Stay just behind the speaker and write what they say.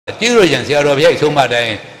찌르신 세어럽이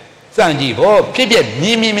소마다인 쌍지보 피비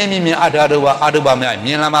미미미미미 아르바면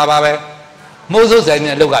민라마바베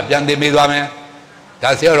모소사는 로가 변대미도하면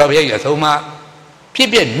다 세어럽이 소마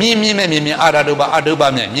피비 미미미미미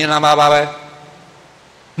아르바면 민라마바베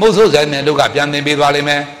모소사는 로가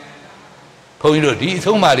변대미도하면 보이로 이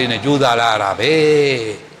소마리는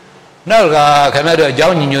조사라라베 너가 가면은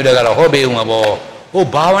장인유래가 호배우마 오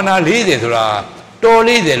바와나 리데더라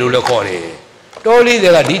돌리데로 거래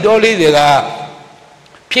돌리데가 니 돌리데가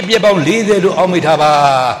피피방 리데로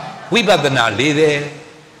어미타바 위바드나 리데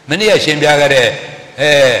머니야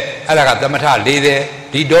신비하게 알아가 담타 리데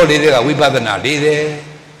니 돌리데가 위바드나 리데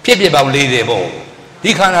피피방 리데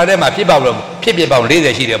이 칸아래마 피피방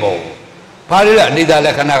리데 시데 바르라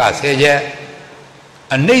니달라 칸아가 세제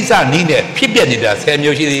안내사 니네 피피니다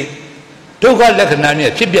세묘시디 도가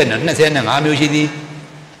레크나니 피변은 내세는 아묘시디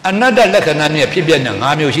안나다 레크나니 피변은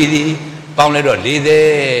아묘시디 방내로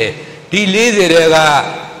리데 디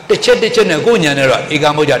리데가တစ်ချက်နဲ့ ကိုညံနဲ့တော့ဧက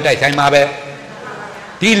မောကြတိုက်ဆိုင်မှာပဲ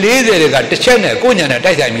ဒီ40တွေကတစ်ချက်နဲ့ကိုညံနဲ့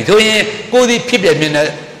တိုက်ဆိုင်ပြီဆိုရင်ကိုဒီဖြစ်ပြမြင်တဲ့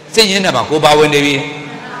စိတ်ရင်းနဲ့မှာကိုပါဝင်နေပြီ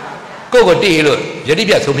ကိုကိုတည်လို့ယတိ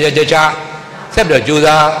ပြဆုံးဖြတ်ချက်ချဆက်ပြီးတော့ကြိုး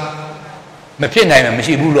စားမဖြစ်နိုင်မှမ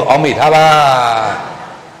ရှိဘူးလို့အောင်းမိထားပါ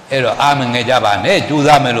အဲ့တော့အာမငယ်ကြပါနဲ့ကြိုး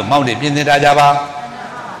စားမယ်လို့မောင်းနေပြင်ဆင်ထားကြပါ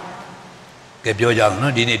ကဲပြောကြအောင်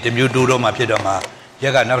နော်ဒီနေ့တမျိုးတိုးတော့မှဖြစ်တော့မှရ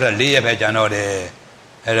က်ကနောက်ထပ်4ရက်ပဲကျန်တော့တယ်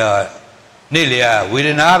အဲ့တော့နေ့လေကဝေဒ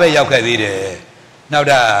နာပဲရောက်ခဲ့သေးတယ်နောက်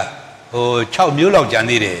ထပ်6မျိုးလောက်ကျန်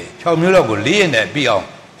သေးတယ်6မျိုးလောက်ကို4ရက်နဲ့ပြီးအောင်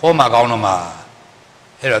ဟောမှာကောင်းတော့မှ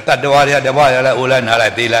အဲ့တော့တတ္တဝါတွေကတဘွားရလဲအိုလိုက်နားလို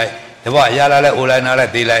က်သေးလိုက်တဘွားရလာလဲအိုလိုက်နားလို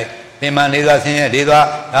က်သေးလိုက်သင်္မန်လေးသွားဆင်းရဲလေးသွား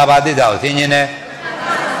ဒါဘာသစ္စာကိုဆင်းခြင်းနဲ့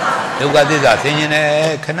ဒုက္ခသစ္စာဆင်းခြင်းနဲ့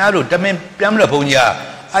ခဏတို့တမင်ပြန်မလို့ဘုန်းကြီး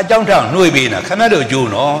ကအကြောင်းထောင်နှွေးပေးနေတာခဏတို့ကြိုး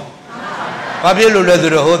နော်ဘာဖြစ်လို့လဲ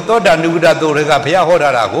ဆိုတော့ဟိုသောတာနုဂဒသုတွေကဘုရားဟော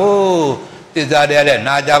ထားတာကိုသစ္စာတရားနဲ့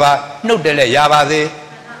နာကြပါနှုတ်တယ်လဲရပါစေ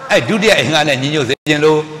အဲ့ဒုတိယအင်္ဂါနဲ့ညီညွတ်စေခြင်း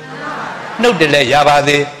လို့နှုတ်တယ်လဲရပါ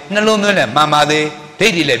စေနှလုံးသွင်းနဲ့မှန်ပါစေဒိ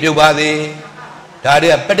ဋ္ဌိလည်းပြုတ်ပါစေဒါတွေ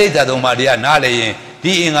ကပဋိစ္စသုံးပါးတရားနားလေရင်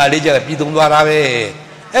ဒီအင်္ဂါလေးချက်ကပြည်သုံးသွားတာပဲ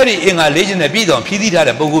အဲ့ဒီအင်္ဂါလေးချက်နဲ့ပြည်တော်ဖြည်းသီးထား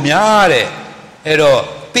တဲ့ပုဂ္ဂိုလ်များတဲ့အဲ့တော့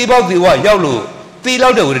သေပေါက်သေဝရောက်လို့သေလော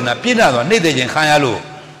က်တဲ့ဝေဒနာပြင်းထန်သွားနှိမ့်တဲ့ခြင်းခံရလို့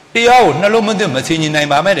တရားကိုနှလုံးမသွင်းမသိဉ္နိုင်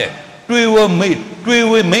ပါမဲ့တဲ့တွေးဝ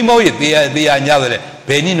မိမောရဲ့တရားညဆိုတဲ့ဘ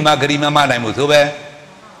ယ်နည်းနမှဂရိမမနိုင်မှုဆိုပဲ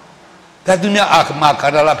တသူများအာမခ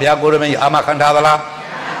န္ဓာလားဘုရားကိုရမေအာမခန္ဓာသလား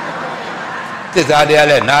သစ္စာတရား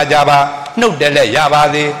လည်းနာကြပါနှုတ်တယ်လည်းရပါ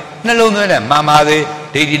စေနှလုံးသွင်းလည်းမှန်ပါစေ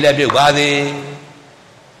ဒိဋ္ဌိလည်းပြုတ်ပါစေ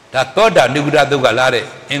ဒါသောတာနုဂဒသုကလာတဲ့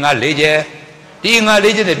အင်္ဂါ၄ချက်ဒီအင်္ဂါ၄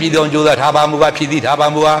ချက်နဲ့ပြည်တော်ကြိုးစားထားပါမူပါဖြည့်သီးထားပါ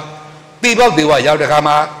မူပါသေပေါက်သေဝရောက်တဲ့ခါ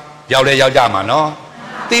မှာရောက်လဲရောက်ကြမှာနော်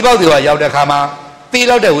သေပေါက်သေဝရောက်တဲ့ခါမှာသေ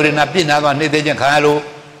လောက်တဲ့ဝေဒနာပြင်းထန်သွားနှိမ့်သိခြင်းခံရလို့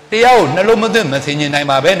တရားကိုနှလုံးမသွင်းမသိဉ္နိုင်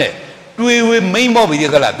ပါပဲနဲ့တွေးဝေမိမ့်မောပြီး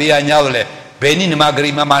ကြလားတရားညာဆိုလဲဘယ်နည်းနမှဂရိ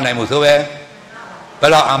မမနိုင်မှုဆိုပဲဘ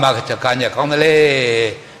ယ်တော့အာမချက်ကားညက်ကောင်းတယ်လေ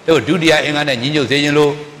တို့ဒုတိယအင်္ဂါနဲ့ညီညွတ်စေခြင်း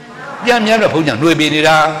လို့ပြန်ပြန်တော့ဘုန်းကြီးနှွေပေးနေ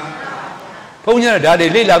တာဘုန်းကြီးကဒါတွေ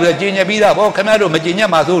လေ့လာပြီးကျင့်ညက်ပြီးသားဘောခဏတို့မကျင့်ညက်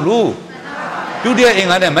မှာဆိုလို့ဒုတိယအင်္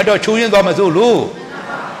ဂါနဲ့မတော့ချိုးရင်းသွားမှာဆိုလို့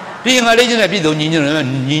ဒီအင်္ဂါလေးချင်းနဲ့ပြည်စုံညီညွတ်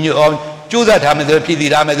အောင်ကြိုးစားထားမယ်ဆိုပြည်တ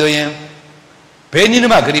ည်ထားမယ်ဆိုရင်ဘယ်နည်း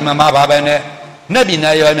မှဂရိမမပါပဲနဲ့နတ်ပြည်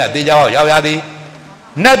နာရောနဲ့တေချာပေါက်ရောက်ရသည်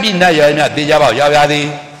နတ်ပြည်နာရောနဲ့တေချာပေါက်ရောက်ရသည်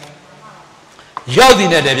ရောက်သည်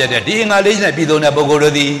နဲ့တည်းပြတဲ့ဒီအင်္ဂါလေးချင်းနဲ့ပြည်စုံတဲ့ပုဂ္ဂိုလ်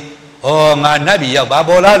တို့သည်ဩငါနတ်ပြည်ရောက်ပါ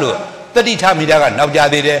ပေါ်လားလို့တတိထမိတာကနောက်ကြ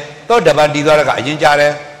သေးတယ်သောတပန်တည်သွားတာကအရင်ကြတ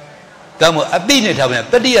ယ်ဒါမှမဟုတ်အတိနဲ့ထားပြန်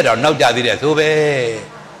တတိရတော့နောက်ကြသေးတယ်ဆိုပဲ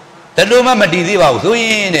ဒါလိုမှမတည်သေးပါဘူးဆိုရ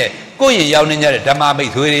င်တဲ့ကိုယ့်ရင်ရောက်နေကြတဲ့ဓမ္မမိ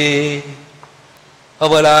တ်ဆွေတွေဟု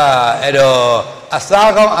တ်ပါလားအဲ့တော့အ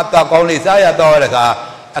စားကောင်းအသောကောင်းလေးစားရတော့တဲ့အခါ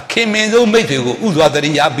အခင်မင်းဆုံးမိတ်တွေကိုဥစွာတ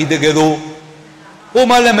ရိယာပြီးတကယ်လို့ဟို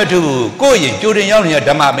မှလည်းမထူဘူးကိုယ့်ရင်ကြိုတင်ရောက်နေတဲ့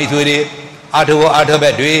ဓမ္မမိတ်ဆွေတွေအာထဘ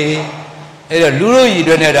က်တွေအဲ့တော့လူတို့ရည်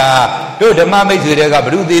တွင်းနေတာတို့ဓမ္မမိတ်ဆွေတွေကဘ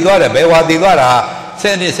누구သေးသွားတယ်ဘယ်ဝါသေးသွားတာ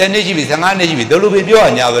10နှစ်ရှိပြီ15နှစ်ရှိပြီတို့လိုပဲပြောရ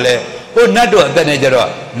ညာပဲလေဟိုနတ်တို့အသက်နဲ့ကြတော့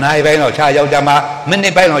နိုင်ပိုင်းတော့ခြားရောက်ကြမှာမိန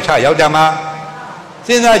စ်ပိုင်းတော့ခြားရောက်ကြမှာစ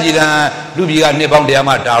ဉ်းစားကြည့်တာလူပြည်ကနှစ်ပေါင်း100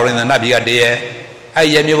မှတာရင်နတ်ပြည်ကတည်းရဲ့အဲ့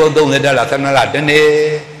ရမျိုးပေါင်း30တက်လာ12လတနေ့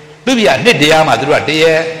လူပြည်ကနှစ်100မှသူတို့ကတည်း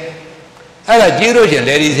ရဲ့အဲ့ဒါကြီးလို့ရှင်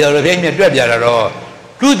လေဒီဆရာတို့ဖိမြတ်တွက်ပြတာတော့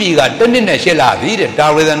လူပြည်ကတစ်နှစ်နဲ့8လပြီတဲ့တာ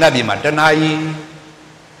ရင်နတ်ပြည်မှာတနာရီ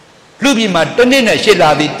လူပြည်မှာတစ်နှစ်နဲ့8လ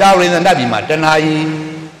ပြီတာရင်နတ်ပြည်မှာတနာရီ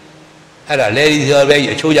အဲ့ဒါလေဒီဆရာပဲ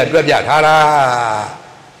အချိုးကြတွက်ပြထားတာ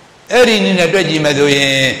အဲ့ဒီနည်းနဲ့တွေ့ကြည့်မယ်ဆိုရ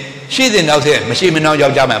င်ရှိတဲ့နောက်ဆက်မရှိမနှောင်းရော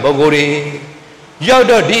က်ကြမယ်ပုဂ္ဂိုလ်တွေရောက်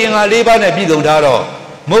တော့ဒီအင်္ဂါ၄ပါးနဲ့ပြည်စုံထားတော့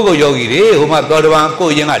မုဂ္ဂယောဂီတွေဟိုမှာသောတပန်ကို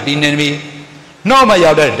ရင်ကတည်နေပြီနောက်မှ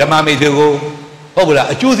ရောက်တဲ့ဓမ္မမိတ်ဆွေကိုဟုတ်ပါလား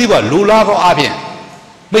အကျိုးစီးပွားလိုလားသောအပြင်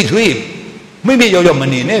မိတ်ဆွေမိမိရောက်မ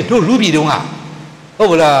နေနဲ့တို့လူပြည်တုံးကဟ ဟု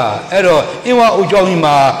တ်လားအဲ့တော့အင်းဝအုတ်ကြောင်းကြီး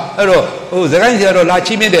မှာအဲ့တော့ဟိုစကိုင်းဆရာတော်လာ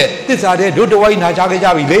ချိမြင့်တဲ့တစ္ဆာတဲ့ဒုတဝိုင်းနာချခဲ့ကြ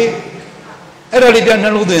ပြီလေအဲ့တော့လေပြန်နှ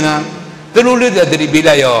လုံးသွင်းတာသူတို့လေးတဲ့တတိပေး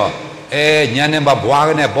လိုက်ရောညာနဲ့ဘွားက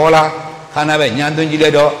နေပေါ်လာခန္ဓာပဲညာသွင်းကြည့်လို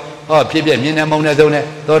က်တော့ဟောဖြစ်မြင်နေမုံနေဆုံးနဲ့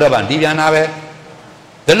သောတာပန်ဒီပြန်နာပဲ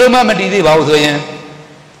ဒီလိုမှမတည်သေးပါဘူးဆိုရင်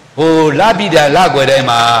ဟိုလာပြီးတာလာွယ်တိုင်း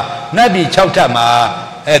မှာနတ်ပြည်6ထပ်မှာ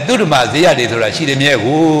သူဓမ္မဇေယတွေဆိုတာရှိတယ်မြဲ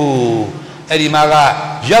ကိုအဲ့ဒီမှာက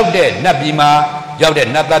ရောက်တဲ့နတ်ပြည်မှာရောက်တဲ့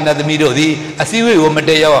နတ်သားနတ်သမီးတို့သည်အစည်းအဝေးကိုမ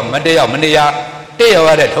တည့်ရောက်မနေရတက်ရောက်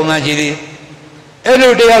ရတဲ့ထုံးစံရှိသည်အဲ့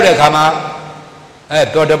လိုတက်ရောက်တဲ့အခါမှာ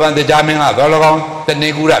တောတပန်တရားမင်းကသောလကောင်တဏိ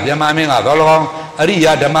ကုရမြမမင်းကသောလကောင်အရိ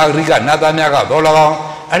ယာဓမ္မဂရိကနတ်သားများကသောလကောင်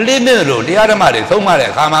အလေးနဲ့လို့တရားဓမ္မတွေသုံးမှတဲ့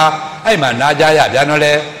အခါမှာအဲ့မှာနာကြရပြန်တော့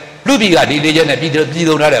လေလူပြည်ကဒီလေးချက်နဲ့ပြည်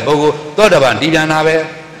သုံးထားတဲ့ပုဂ္ဂိုလ်သောတပန်ဒီပြန်နာပဲ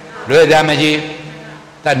လွယ်ကြမရှိ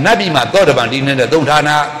ဒါနတ်ပြည်မှာသောတပန်ဒီနေတဲ့သုံးဌာန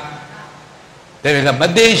ဒါပေမဲ့မ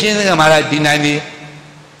သိရှင်းစကမှလည်းဒီနိုင်သည်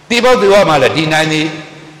တိဘောတိဝမှာလည်းဒီနိုင်သည်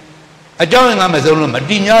အကြောင်းငါမစုံလို့မ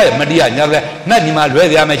တိညာရဲ့မတိရညာပဲနတ်ဒီမှာလွယ်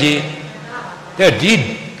ကြမရှိတဲ့ဒီ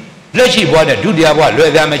လက်ရှိဘဝနဲ့ဒုတိယဘဝလွ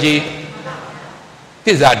ယ်ကြမရှိသ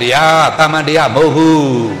စ္စာတရားတာမန်တရားမဟုတ်ဘူး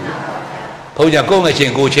ဘုန်းကြီးကိုယ်ငချ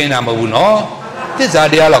င်းကိုချင်းတာမဟုတ်ဘူးနော်သစ္စာ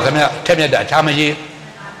တရားတော့ခင်ဗျထက်မြက်တာအခြားမရှိ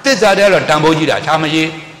သစ္စာတရားတော့တန်ဖိုးကြီးတာအခြားမရှိ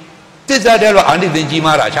သစ္စာတရားတော့အာနိသင်ကြီး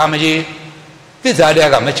မားတာအခြားမရှိသစ္စာတ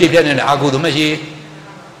ရားကမချေပြတ်နေတဲ့အာဟုသူမရှိ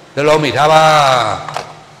ဒါလုံးမိထားပါ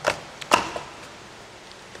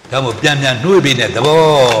ဒါမို့ပြန်နှွေးပြီးတဲ့သ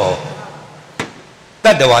ဘောတ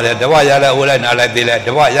တ္တဝါလည်းတဝရလည်းအိုးလိုက်နားလိုက်သေးလိုက်တ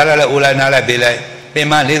ဝရလည်းအိုးလိုက်နားလိုက်သေးလိုက်ပင်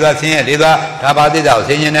မလေးသွားဆင်းရဲလေးသွားဒါပါသစ္စာကို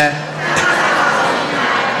ဆင်းရင်လည်း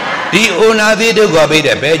ဒီအိုနာသေးဒုက္ခပိ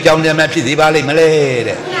တဲ့ဘယ်ကြောင့်တည်းမှဖြစ်စီပါလိမ့်မလဲ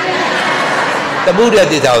တဲ့တပုဒ္ဒ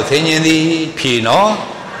သစ္စာကိုဆင်းရင်သည်ဖြေနော်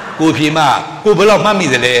ကိုဖြေမှကိုဘယ်လောက်မှတ်မိ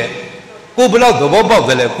သလဲကိုဘယ်လောက်သဘောပေါက်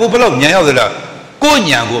သလဲကိုဘယ်လောက်ဉာဏ်ရောက်သလဲကို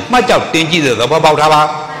ဉာဏ်ကိုမှတ်ကြောက်တင်ကြည့်တဲ့သဘောပေါက်ထားပါ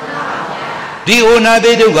ဒီအိုနာ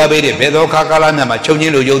သေးဒုက္ခပိတဲ့ဘယ်သောခါကာလမြတ်မှာချုပ်င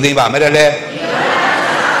င်းလို့ယုံသိပါမယ်လေ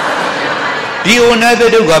ဒီအိုနာ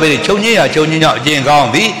သေးဒုက္ခပိတဲ့ချုပ်ငင်းရချုပ်ငင်းကြောင့်အကျင့်ကောင်း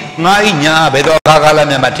သည်ငါဤညာဘယ်သောခါကာလ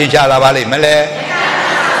မြတ်မှာထင်ရှားလာပါလိမ့်မလဲ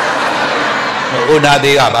အိုနာ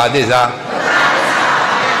သေးကဘာသစ္စာ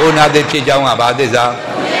အိုနာသေးဖြစ်ကြောင်းကဘာသစ္စာ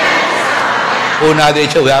အိုနာသေး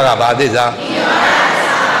ချုပ်ရကဘာသစ္စာ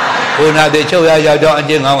အိုနာသေးချုပ်ရရောက်ကြောင်းအ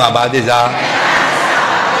ကျင့်ကောင်းကဘာသစ္စာ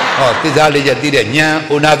ဟောသစ္စာလေးချက်သိတဲ့ဉာဏ်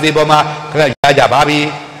အိုနာသေးပေါ်မှာခက်ရကြပါပြီ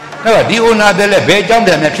အဲ့တော့ဒီအိုနာသေးလည်းဘယ်ကြောင့်တ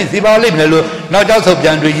ည်းများဖြစ်စီပါလိမ့်မယ်လို့နောက်ကြောက်ဆုပ်ပြ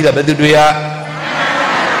န်တွေးကြည့်တော့ဘယ်သူတွေရ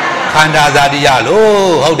ခန္ဓာဇာတိရလို့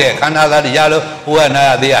ဟုတ်တယ်ခန္ဓာဇာတိရလို့ဥဝနာ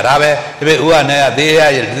ယသေးရဒါပဲဒီပေဥဝနာယသေးရ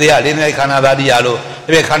လေးနေခန္ဓာဇာတိရလို့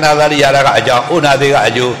ဒီပေခန္ဓာဇာတိရတာကအကြောင်းဥနာသေးက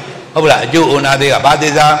အကျိုးဟုတ်လားအကျိုးဥနာသေးကဘာ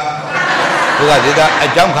သေးစားသူကသေးစားအ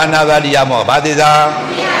ကြောင်းခန္ဓာဇာတိရမောဘာသေးစား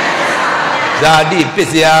ဇာတိပစ္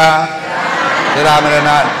စယသရမရဏ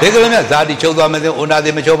ဒီကလေးမြတ်ဇာတိချုပ်သွားမသိဥနာ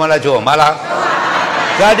သေးမချုပ်မလားချုပ်မလား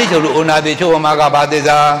ဇာတိချုပ်လို့ဥနာသေးချုပ်မှာကဘာသေး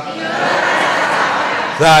စား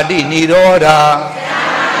ဇာတိនិရောဓ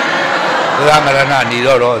သရမရဏនិ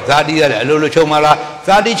ရောဓဇာတိရတယ်အလိုလိုချုပ်မလား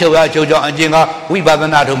ဇာတိချုပ်ရချုပ်ကြောင်းအကျင့်ကဝိပဿ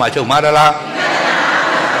နာထုံးမှာချုပ်မှာလား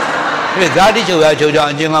ဒီဇာတိချုပ်ရချုပ်ကြောင်း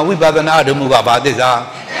အကျင့်ကဝိပဿနာထုံးမှုကဘာသစ္စာ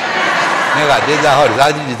နဲ့ကသစ္စာဟော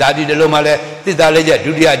ဇာတိတလုံးမှလည်းသစ္စာလေးချက်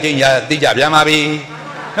ဒုတိယအကျင့်ရသိကြပြန်ပါပြီ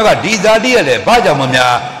နောက်ကဒီဇာတိရတယ်ဘာကြောင့်မ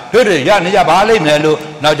များတို့တွေရနေကြပါလိမ့်မယ်လို့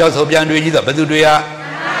နောက်ကြောက်ဆိုပြန်တွေးကြည့်တော့ဘယ်သူတွေက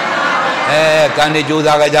ကံနေကြိုး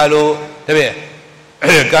စားကြကြလို့တပည့်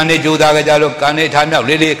ကံနေကြိုးစားကြကြလို့ကံနေထားမြောက်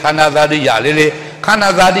လေးခန္ဓာဇာတိရလေးခန္ဓာ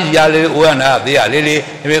ဇာတိရလေးဩဝနာသေးရလေးဒီ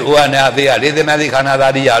ပေဩဝနာသေးရလေးသမသိခန္ဓာဇာ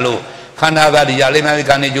တိရလို့ခန္ဓာဇာတိရလေးမှ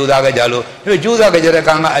ကံနေကြိုးစားကြကြလို့ဒီကြိုးစားကြကြတဲ့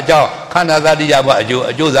ကံကအကြောင်းခန္ဓာဇာတိရဘအ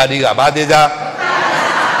ကျိုးဇာတိကဘာသေးစား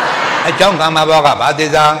အကြောင်းကမ္မဘောကဘာ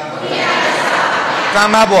သေးစားက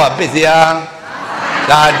မ္မဘောပစ္စယ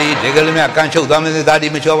ဇာတိဒီကလေးမြကံချုပ်သွားမယ်ဇာတိ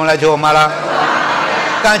မချုပ်မလားချုပ်မလား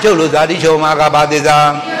ကံချုပ်လို့ဇာတိချုပ်မှာကဘာသေးစား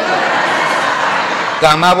က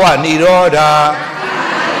မ္မဘဝនិရောဓ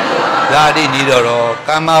ဇာတိនិရောဓက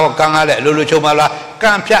မ္မကံကလည်းအလိုလိုချုပ်မလား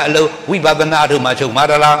ကံဖြတ်အလို့ဝိပဿနာအထုမှာချုပ်မှာ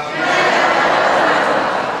လား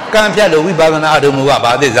ကံဖြတ်လို့ဝိပဿနာအထုမှုက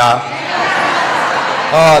ဘာသစ္စာ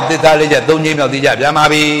ဟောသစ္စာလေးချက်၃ချိန်မြောက်သိကြပြန်ပါ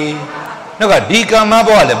ပြီနောက်ကဒီကမ္မဘ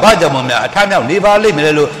ဝလည်းဘာကြောင့်မများအထမြောက်နေပါလိမ့်မ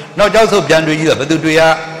ယ်လို့နောက်ကြောက်ဆုပ်ပြန်တွေးကြည့်တော့ဘယ်သူတွေရ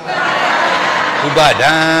ဥပါ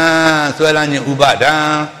ဒံဆွဲလန်းခြင်းဥပါဒံ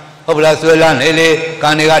ဟုတ်ဗလားဆွဲလန်းလေကံ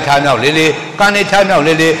တွေကထားမြောက်လေကံတွေထားမြောက်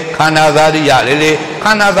လေခန္ဓာဇာတိရလေခ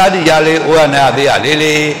န္ဓာဇာတိရလေဩဝနာသေးရလေ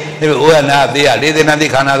ဒီဩဝနာသေးရလေသေနတိ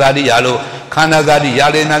ခန္ဓာဇာတိရလို့ခန္ဓာဇာတိရ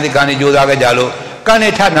လေနတိကံတွေကြိုးစားကြကြလို့ကံတွေ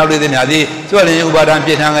ထားမြောက်လေသည်များသည်ဆွဲလန်းဥပါဒံပြ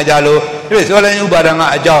ည့်ထန်ကြကြလို့ဒီဆွဲလန်းဥပါဒံက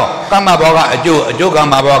အကြောင်းကမ္မဘောကအကျိုးကမ္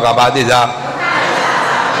မဘောကဘာသစ္စာ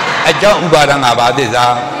အကြောင်းဥပါဒံကဘာသစ္စာ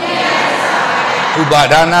ဥပါ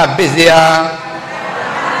ဒနာပစ္စယ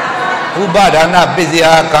ဥပါဒနာပစ္စယ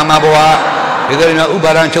ကာမဘဝဒီကနေ့ဥ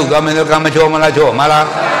ပါဒံချုပ်သွားမယ်ဆိုကာမချုပ်မလားချုပ်မလား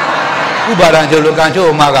ဥပါဒံချုပ်လို့ကံချု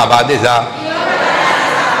ပ်မှာကဘာသစ္စာ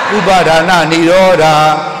ဥပါဒနာនិရောဓ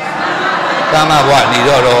ကာမဘဝនិ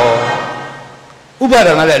ရောဓဥပါ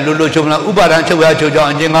ဒံကလည်းလွတ်လွတ်ချုပ်မလားဥပါဒံချုပ်ရချုပ်ကြောင်း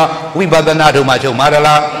အကျဉ်းကဝိပဿနာတို့မှာချုပ်မှာ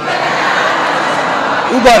လား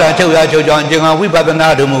ဥပါဒံချုပ်ရချုပ်ကြောင်းအကျဉ်းကဝိပဿနာ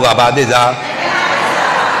တို့မူကဘာသစ္စာ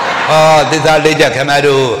သစ္စာလေးချက်ခင်ဗျား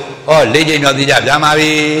တို့လေးချိန်တော့သိကြပြန်ပါ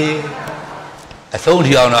ပြီအဆုံး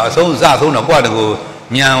ထီအောင်တော့အဆုံးအစဆုံးတော့ကိုယ့်တကူ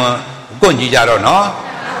ညံကွန့်ကြည့်ကြတော့နော်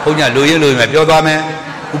ဘုန်းကြီးလူရင်းလူရင်းပဲပြောသွားမယ်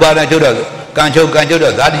ဥပါဒံချုပ်တော့ကံချုပ်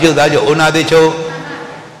တော့ဇာတိချုပ်ဩနာတိချုပ်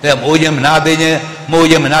မိုးခြင်းမနာသေးခြင်းမိုး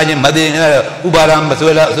ခြင်းမနာခြင်းမသေးခြင်းဥပါဒံမ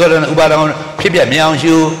ဆွဲလားဆွဲလားဥပါဒံဖြစ်ပြမြင်အောင်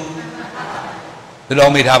ရှုဒီလို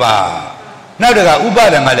မိထားပါနောက်တကဥပါ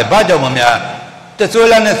ဒံကလည်းဘာကြောင့်မများတဆွဲ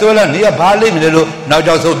လားနဲ့ဆွဲလားနေရဘာလိမ့်မလဲလို့နောက်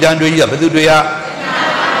ကြောင့်ဆိုပြန်တွေးကြဘယ်သူတွေရ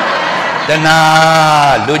တဏှာ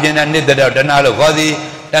လူကျင်တဲ့နှစ်တဲ့တဏှာလို့ခေါ်သည်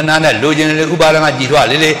တဏှာနဲ့လူကျင်တဲ့ဥပါဒံကကြည်ထွား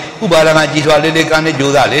လေးဥပါဒံကကြည်ထွားလေးကံနဲ့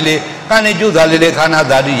ကြိုးစားလေးကံနဲ့ကြိုးစားလေးခန္ဓာ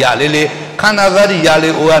ဇာတိရလေးခန္ဓာဇာတိရ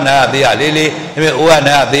လေးဩဝနာသေးရလေးဒါပေမဲ့ဩဝ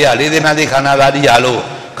နာသေးရလေးသမားသိခန္ဓာဇာတိရလို့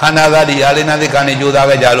ခန္ဓာဇာတိရလေးနာသိကံနဲ့ကြိုးစား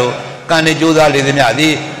ခဲ့ကြလို့ကံနဲ့ကြိုးစားလေးသမျှသ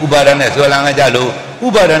ည်ဥပါဒံနဲ့ဆွဲလန်းခဲ့ကြလို့ဥ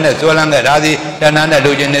ပါဒံနဲ့ဆွဲလန်းခဲ့တာသည်တဏှာနဲ့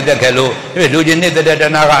လူကျင်နေတဲ့ခဲ့လို့ဒါပေမဲ့လူကျင်နေတဲ့တ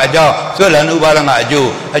ဏှာကအကြောင်းဆွဲလန်းဥပါဒံကအကျိုး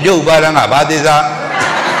ဥပါဒံကဘာသစ္စာ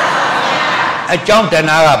အကြောင်းတ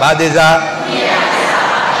ဏှာကဘာသစ္စာ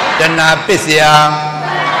တဏှာပစ္စယ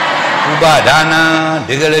ဥပါဒနာ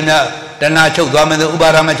ဒီကလေးများတဏှာချုပ်သွားမယ်ဆိုဥပါ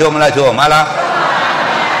ဒမချုပ်မလားချုပ်မလား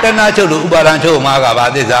တဏှာချုပ်လို့ဥပါဒံချုပ်မှာကဘာ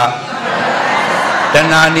သစ္စာတ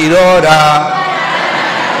ဏှာនិရောဓ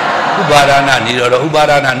ဥပါဒနာនិရောဓဥပါ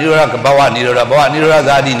ဒနာនិရောဓဘဝនិရောဓဘဝនិရောဓ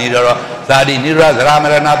ဇာတိនិရောဓဇာတိនិရောဓသရမ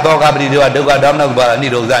ရဏသောကပရိဒေဝဒုက္ခဒေါမနဥပါဒនិ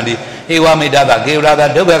ရောဓဇန္တိဧဝမေတ္တာကေဝရတာ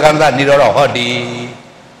ဒုက္ခကံသនិရောဓဟောတိ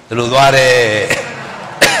ဒီလိုသွားတယ်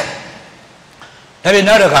ဒါပေမဲ့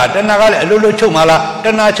နောက်တစ်ခါတဏှာကလည်းအလိုလိုချုပ်မှာလားတ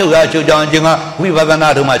ဏှာချုပ်ရချုပ်ကြောင်းအကျဉ်းကဝိပဿနာ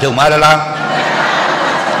တို့မှာချုပ်မှာလား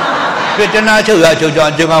ပြတဏှာချုပ်ရချုပ်ကြော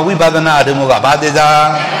င်းအကျဉ်းကဝိပဿနာတို့ကဘာသစ္စာ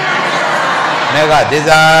မေဃသစ္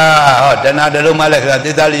စာတဏှာတလုံးမှလည်းခါသ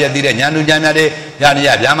စ္စာလေးရသိတဲ့ဉာဏ်ဉာဏ်များတွေဉာဏ်ရ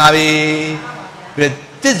ပြန်ပါပြီပြ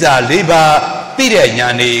သစ္စာ၄ပါးသိတဲ့ဉာ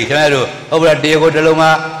ဏ်တွေခင်ဗျားတို့ဟုတ်ပါလားတရားကိုတလုံးမှ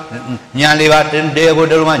ဉာဏ်၄ပါးတရားကို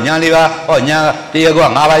တလုံးမှဉာဏ်၄ပါးဉာဏ်တရားကို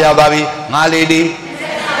၅ပါးရောက်သွားပြီ၅လေးလေး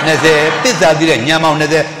20သစ္စာသိတဲ့ဉာဏ်မောင်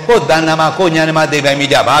20ကိုယ်တဏ္ဍာမှာကိုယ်ဉာဏ်မှာသိပိုင်မိ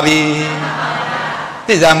ကြပါပြီသ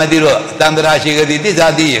စ္စာမသိတော့တန္တရာရှိကတိသစ္စာ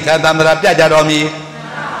သိရခါတန္တရာပြတ်ကြတော်မူ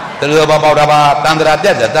တလူတော်ပေါက်တာပါတန္တရာပြ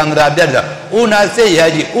တ်တယ်တန္တရာပြတ်တယ်ဥနာစေရ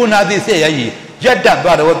ကြီးဥနာသိစေရကြီးရက်တက်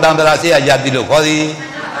သွားတော့တန္တရာစေရရသည်လို့ခေါ်သည်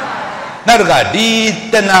နောက်တစ်ခါဒီ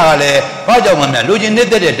တဏှာကလည်းဘာကြောင့်မှမလဲလူချင်းနေ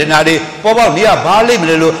တဲ့တဏှာတွေပေါ်ပေါက်နေရဘာလိမ့်မ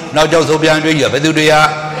လဲလို့နောက်ကြောင့်ဆိုပြန်တွေးရဘယ်သူတွေက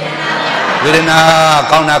ဝေဒနာ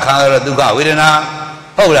ကောင်းတာခံရတော့ဒုက္ခဝေဒနာ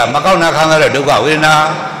ဟုတ်လားမကောင်းတာခံရတော့ဒုက္ခဝေဒနာ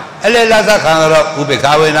အလေလာသခံရတော့ဥပေက္ခ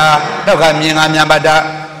ဝေဒနာနောက်ကမြင်ကမြန်ပါတ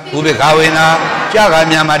ဥပေက္ခဝေဒနာကြားက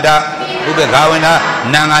မြန်ပါတဥပေက္ခဝေဒနာ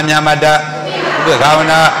နာကမြန်ပါတဥပေက္ခဝေဒ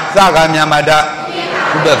နာသကမြန်ပါတဥ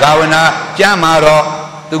ပေက္ခဝေဒနာကြမ်းမာတော့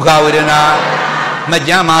ဒုက္ခဝေဒနာမ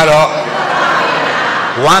ကြမ်းမာတော့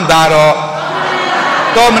ဝမ်းသာတော့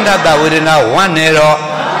တောမနတဝေဒနာဝမ်းနေတော့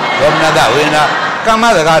တောမနတဝေဒနာကမ္မ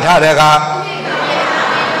စကားထားတဲ့အခါ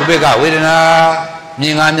ဥပေက္ခဝေဒနာမြ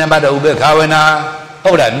င်ကမြန်ပါတော့ဥပေက္ခဝေဒနာ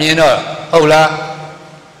ဟုတ်လားမြင်တော့ဟုတ်လား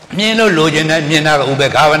မြင်လို့လိုချင်တယ်မြင်တာကဥပေ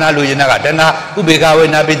က္ခဝေဒနာလိုချင်တာကတဏှာဥပေက္ခဝေဒ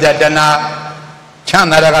နာပိစ္ဆတဏှာချမ်း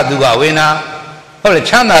သာတာကဒုက္ခဝေဒနာဟုတ်လား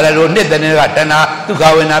ချမ်းသာတယ်လို့နှစ်တဲ့ကတဏှာဒုက္ခ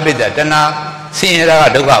ဝေဒနာပိစ္ဆတဏှာဆင်းရဲတာက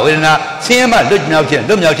ဒုက္ခဝေဒနာဆင်းရဲမှလွတ်မြောက်ခြင်း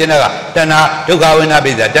တဲ့ကတဏှာဒုက္ခဝေဒနာ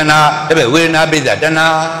ပိစ္ဆတဏှာဒါပေမဲ့ဝေဒနာပိစ္ဆတဏှာ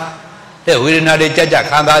တဲ့ဝေဒနာတွေကြ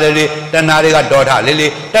ခံစားလေလေတဏှာတွေကတော်ထလေလေ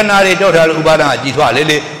တဏှာတွေတော်ထလို့ဥပါဒံကကြည်ထွားလေ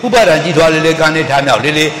လေဥပါဒံကြည်ထွားလေလေကံနဲ့ထားမြောက်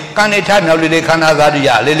လေလေကံနဲ့ထားမြောက်လေလေခန္ဓာဇာတိရ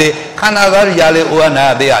လေလေခန္ဓာဇာတိရလေဩဝနာ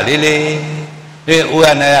သေးရလေလေဒီဩဝ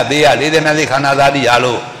နာသေးရလေတဲ့နာသိခန္ဓာဇာတိရ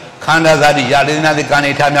လို့ခန္ဓာဇာတိရလေတဲ့နာသိကံ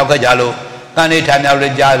နဲ့ထားမြောက်ခဲ့ကြလို့ကံနဲ့ထားမြောက်လေ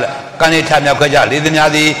ကြကံနဲ့ထားမြောက်ခဲ့ကြလေသမျှ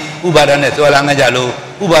သည်ဥပါဒံနဲ့ဆွဲလန်းခဲ့ကြလို့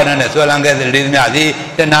ဥပါဒံနဲ့ဆွဲလန်းခဲ့တဲ့လေသမျှသည်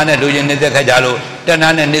တဏှာနဲ့လူချင်းနေတဲ့ခဲ့ကြလို့တဏှာ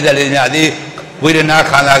နဲ့နေတဲ့လေသမျှသည်ဝေဒနာ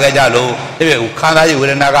ခံစားခဲ့ကြလို့ဒီခံစားရဝေ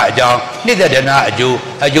ဒနာကအကြောင်းနေတဲ့တဏှာအ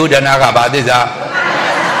ကျိုးတဏှာကဘာသစ္စာ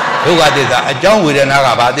ဒုက္ခသစ္စာအကြောင်းဝေဒနာက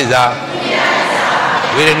ဘာသစ္စာ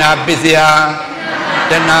ဝေဒနာပစ္စယ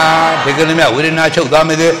တဏှာဒီကနေ့မြဝေဒနာချုပ်သွားမ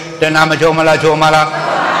ယ်ဆိုတဏှာမချုပ်မလားချုပ်မလား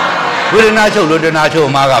ဝေဒနာချုပ်လို့တဏှာချုပ်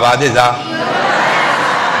မှာကဘာသစ္စာ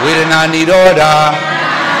ဝေဒနာនិရောဓ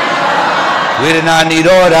ဝေဒနာនិ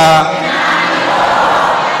ရောဓ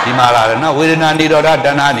ဒီမှာလာတယ်နော်ဝေဒနာនិရောဓတ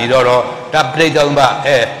ဏှာនិရောဓဒါပြိဿဥပ္ပါ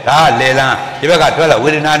ဒါလေလန်းဒီဘက်ကထွက်လာဝေ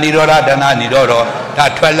ဒနာនិရောဓတဏှာនិရောဓဒါ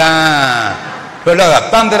ထွက်လန်းက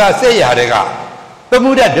တန္တရာစေရတဲ့က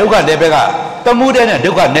မှုတဲ့ဒုက္ခနယ်ပယ်ကသမှုတဲ့နဲ့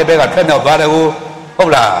ဒုက္ခနယ်ပယ်ကထွက်မြောက်သွားတယ်ကိုဟု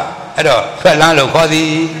တ်လားအဲ့တော့ထွက်လန်းလို့ခေါ်သည်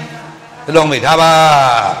ဒီလိုမိထားပါ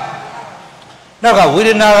နောက်ကဝေဒ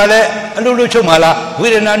နာကလည်းအလိုလိုချုပ်မှာလားဝေ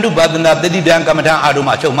ဒနာနုပါဒနာတတိပံကမ္မထာအာထု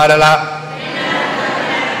မှချုပ်မှာလား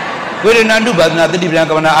ဝေဒနာနုပါဒနာတတိပံ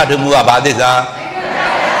ကမ္မထာအာထုမှုကဘာသစ္စာ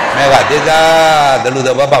မဲကသစ္စာဒီလိုသ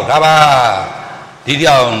ဘောပေါက်ထားပါဒီ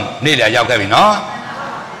တောင်နေ့လည်ရောက်ခဲ့ပြီနော်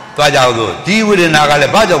သွားကြအောင်ဆိုဒီဝေဒနာကလ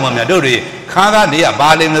ည်းဘာကြောင့်မှမများတို့တွေခါးသားနေရပါ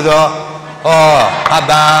လိမ့်လို့ဆိုဩဖတ်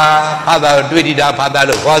တာတွေ့ထိတာဖတ်တာ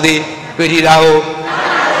လို့ခေါ်သည်တွေ့ထိတာကို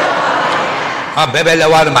ဟာဘယ်လ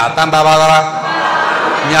ဝါဓမ္မအတန်ပါပါလား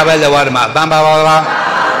ညာဘယ်လဝါဓမ္မအတန်ပါပါလား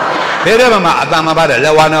ဘယ်တော့မှအတန်မပါတဲ့လ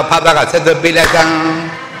ဝါနောဖတ်တာကဆက်သွယ်ပေးလိုက်ကံ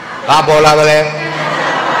ဘာပေါ်လာတယ်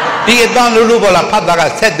ဒီအတန်လူပေါ်လာဖတ်တာက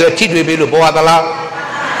ဆက်သွယ်ထိတွေ့ပေးလို့ပေါ်လာသလား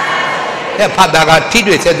တဲ့ဖတ်တာကထိ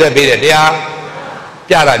တွေ့ဆက်သွယ်ပေးတယ်တရား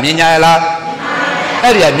ပြတာမြင်ညာရလား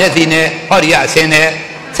အဲ့ဒီကမျက်စိနဲ့ဟောဒီကအစင်းနဲ့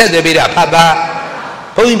ဆက်သွယ်ပေးတာဖတ်တာ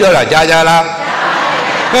ဘုန်းကြီးပြောတာကြားကြလား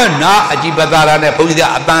ဟဲ့နာအကြည့်ပတာရနဲ့ဘုန်းကြီးက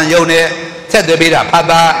အတန်ယုံနဲ့ဆက်သွယ်ပေးတာဖတ်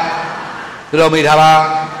တာဒီလိုမိထားပါ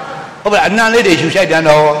ဟုတ်ပါလားအနံလေးတွေရှူဆိုင်ပြန်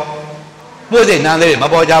တော့မို့စိတ်နံလေးတွေမ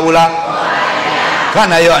ပေါ်ကြဘူးလားခန္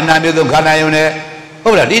ဓာရောအနံမျိုးစုံခန္ဓာယုံနဲ့ဟု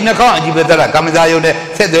တ်လားဒီနှာခေါင်းအကြည့်ပတာရကမ္မဇာယုံနဲ့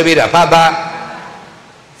ဆက်သွယ်ပေးတာဖတ်တာ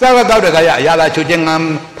စကားတော့တဲ့ခါရအရာသာချူချင်းငံ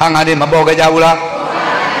ဖန်ငါတွေမပေါ်ကြဘူးလား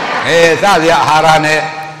စစရာအာဟာရနဲ့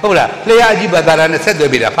ဟုတ်လားလျှာအကြည့်ပတာရနဲ့ဆက်သွ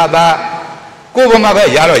ယ်ပေးတာဖတ်တာကိုယ်ဘမှာပဲ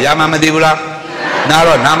ရတော့ရမှမသိဘူးလားနာ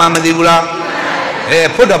တော့နာမှမသိဘူးလား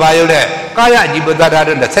ဖုဒ္ဓဘာယုနဲ့ကာယအကြည့်ပတာရ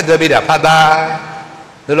နဲ့ဆက်သွယ်ပေးတာဖတ်တာ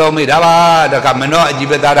ဒီလိုမိဒါပါတကမနောအကြည့်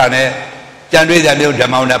ပတာရနဲ့ကြံတွေးစရာမျိုးဓ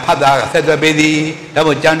မ္မောင်နဲ့ဖတ်တာဆက်သွယ်ပေးသည်ဒါ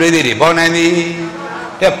မို့ကြံတွေးသည်တွေပေါ်နိုင်သည်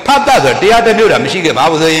တဲ့ဖတ်တာဆိုတရားတစ်မျိုးတာမရှိခဲ့ပါ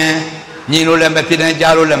ဘူးဆိုရင်မြင်လို့လည်းမဖြစ်နိုင်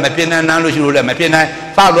ကြားလို့လည်းမဖြစ်နိုင်နားလို့ရှိလို့လည်းမဖြစ်နိုင်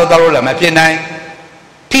ဖတ်လို့တော့လည်းမဖြစ်နိုင်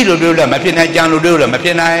ထိလို့တွေ့လို့မဖြစ်နိုင်ကြံလို့တွေ့လို့မဖြ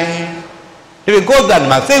စ်နိုင်ဒီကိုယ်တန်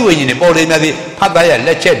မှာစိတ်ဝိညာဉ်နဲ့ပေါ်နေတယ်ဖတ်တာရဲ့လ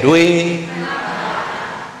က်ချက်တွေ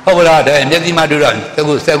ဟုတ်ပါလားတဲ့မျက်စိမှတွေ့တော့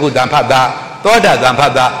စကုတန်ဖတ်တာသောတာတန်ဖ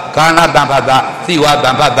တ်တာကာဏတန်ဖတ်တာစိဝတ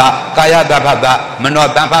န်ဖတ်တာကာယတန်ဖတ်တာမနော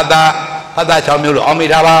တန်ဖတ်တာဖတ်တာ6မျိုးလို့အောင်မိ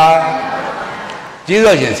ထားပါကျေး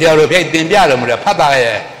ဇူးရှင်ဆရာတို့ဖိတ်တင်ပြတော်မူတဲ့ဖတ်တာ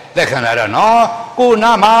ရဲ့လက်ခံလာတော့နော်ကို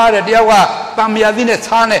နာမှာတဲ့တယောက်ကတံမြာသီးနဲ့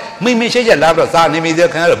ခြားနဲ့မိရှိချက်လာတော့စားနေပြီဆို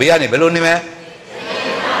ခံရတော့ဘေးကနေဘယ်လိုနေမလဲ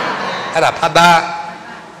အဲ့ဒါဖတ်တာ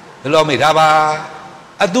ဘယ်လိုမိထားပါ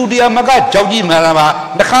အတူတရားမကကြောက်ကြည့်မှလာပါ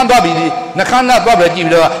နှခမ်းသွားပြီနှခမ်းနာသွားပြီးကြည့်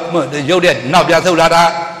ပြီးတော့ရုပ်တဲ့နောက်ပြဆုပ်လာတာ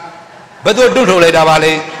ဘယ်သူတွန့်ထုတ်လိုက်တာပါ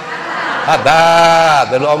လဲဖတ်တာ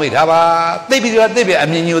ဘယ်လိုမိထားပါသိပြီးတော့သိပြီအ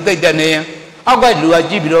မြင်ကြီးကိုသိတဲ့နေရင်အောက်ကလူက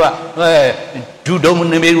ကြည့်ပြီးတော့ဒုဒုံ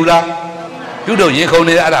နေပြီလားဒုဒုံရင်ခုန်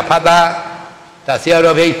နေအဲ့ဒါဖတ်တာဒါဆရာ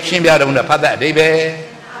တော်ဘိရှင်းပြတော်မူတဲ့ဖတ်တာအဓိပ္ပာယ်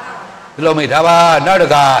ဒီလိုမိထားပါနောက်တ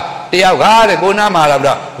ခါတယောက်ကတဲ့ကိုနာမှာ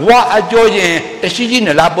တော့ဝါအကျော်ရင်တရှိကြီး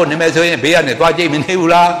နဲ့လာပုတ်နေမယ်ဆိုရင်ဘေးကနေသွားကြိတ်မနေ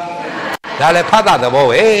ဘူးလားဒါလည်းဖတ်တာသဘော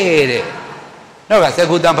ပဲတဲ့နောက်ကစ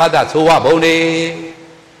ကုတံဖတ်တာဆိုဝဘုံနေ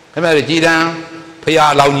ခင်ဗျားတို့ကြည်တံဖရာ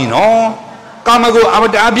အလောင်းကြီးနော်ကာမဂုဏ်အမ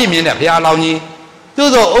တအပြည့်မြင်တဲ့ဖရာအလောင်းကြီး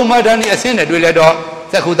သို့သောဥမ္မာဒဏ်ဤအစင်းနဲ့တွေ့လိုက်တော့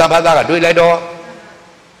စကုတံဖတ်တာကတွေ့လိုက်တော့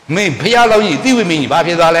မင်းဖရာအလောင်းကြီးသိဝိမင်းကြီးဘာ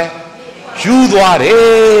ဖြစ်သွားလဲယူသွားတ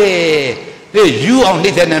ယ်ဒီယူအောင်နှိ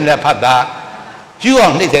မ့်တဲ့နဲ့ဖတ်တာယူအော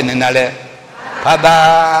င်နှိမ့်တဲ့နဲ့လည်းဖတ်တာ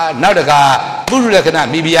နောက်တကပုရုလက္ခဏ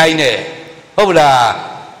မိဖုရားကြီးနဲ့ဟုတ်ပလား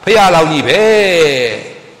ဖရာလောင်းကြီးပဲ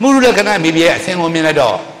ပုရုလက္ခဏမိဖုရားအစင်ကိုမြင်လိုက်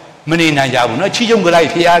တော့မနေနိုင်ကြဘူးနော်ချီးကျုံကြလိုက်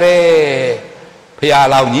ဖရာတဲ့ဖရာ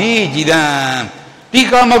လောင်းကြီးကြည်တန်းဒီ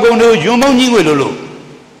ကာမဂုဏ်တို့ယွံမောင်းကြီးဝေလို့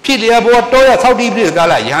ဖြစ်လျာဘောတောရဆောက်တိပြည့်ကာ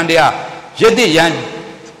လယဟန်တရားယတိယဟန်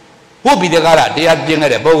ဘုဗ္ဗိတကာလတရားပြင်း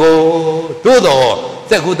ခဲ့တဲ့ပုဂ္ဂိုလ်သို့တော်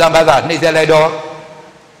စက္ကုတံဘာသာနှိမ့်ဆက်လိုက်တော့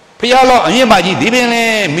ဖရာလောင်းအရင်မှကြီးဒီပင်လဲ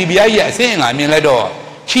မိဖုရားကြီးအစင်ငါမြင်လိုက်တော့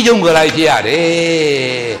ချီးကျုံကြလိုက်ဖြစ်ရတ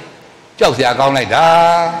ယ်ကြောက်စရာကောင်းလိုက်တာ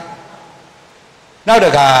နောက်တ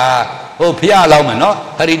ခါဟိုဖရာလောင်းမယ်နော်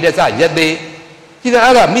ဟရိတ္တယတေကြည်သာ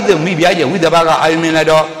အဲ့ဒါမိဖုရားကြီးဝိသဘာကအာယုမြင်လိုက်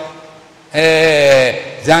တော့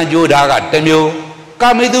ဇံကြိုးဓာကတစ်မျိုးကာ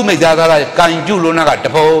မိတုမိစ္ဆာသာကကံကျุလွန်နာကတ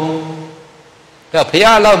ပုံဒါဖ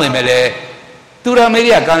ရာလောင်းမယ်လေသူရမေ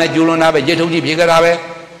ရိယကံလည်းကျุလွန်နာပဲရေထုံကြီးဖြစ်ကြတာပဲ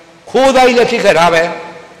ခိုးသားကြီးလည်းဖြစ်ခဲ့တာပဲ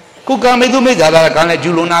ကုကာမိတုမိစ္ဆာသာကံလည်း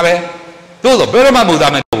ကျุလွန်နာပဲသို့သောဘယ်တော့မှမဟုတ်တာ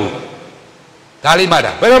မပြောဘူးဒါလေးမှ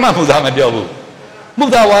တာဘယ်တော့မှမဟုတ်တာမပြောဘူးမု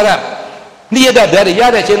ဒ္ဒဝါဒနိယတဓာတ်ရ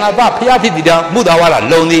တဲ့ချိန်ကဖဖရာဖြစ်တည်တာမုဒ္ဒဝါဒ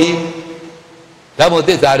လုံသည်ဒါမို့သ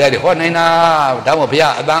စ္စာတဲ့ဟောနိုင်တာဒါမို့ဘု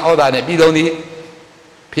ရားအတန်ဩတာနဲ့ပြည်ဆုံးသည်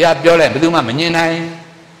ဘုရားပြောလိုက်ဘယ်သူမှမငြင်းနိုင်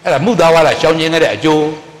အဲ့ဒါမုဒ္ဒဝါဒရှောင်ကျင်ခဲ့တဲ့အကျိုး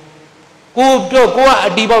ကိုကအ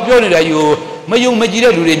တီပေါက်ပြောနေတဲ့ယူမယုံမကြည်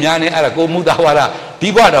တဲ့လူတွေများနေအဲ့ဒါကိုမုဒ္ဒဝါဒဒီ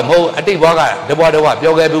ဘွားတော့မဟုတ်အတိတ်ဘွားကတဘွား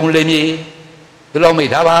ပြောခဲ့ဘူးလေမြေဒီလိုမိ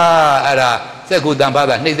ထားပါအဲ့ဒါစက္ကုတံဘာ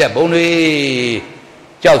သာနှိမ့်သက်ဘုံတွေ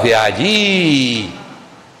ကြောက်စရာကြီး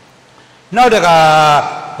နောက်တက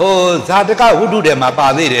ဟိုဇာတကဝုဒ္ဓတွေမှာပါ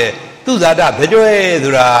သေးတယ်သူဇာတကြွယ်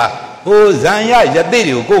ဆိုတာဟိုဇံရရတိ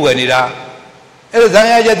တွေကိုကိုယ်ွယ်နေတာအဲ့ဇံ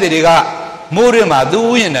ရရတိတွေကမိုးရင်းမှာသူ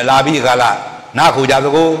ဥယျာဉ်နဲ့လာပြီးခါလာနားခိုကြသ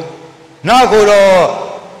ကိုနားခိုတော့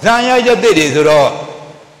ဇံရရတိတွေဆိုတော့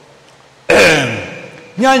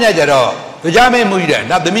ညညကြတော့ကြားမဲမှုကြီးတဲ့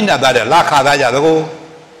နတ်သမီးနတ်သားတဲ့လာခါသားကြသကို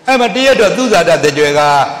အဲ့မတရက်တော့သူဇာတတကြွယ်က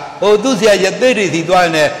ဟိုသူဆရာရတိတွေစီသွား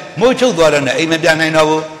နေမိုးချုပ်သွားတယ်နဲ့အိမ်မပြန်နိုင်တော့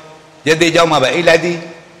ဘူးရတိเจ้าမှာပဲအိတ်လိုက်သည်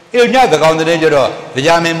အဲ့ညသကောင်တဲ့ကျတော့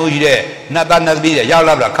ကြားမဲမှုကြီးတဲ့နတ်သားနတ်သမီးတဲ့ရောက်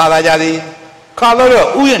လာတော့ခါသားကြသည်ခါတော့ဥ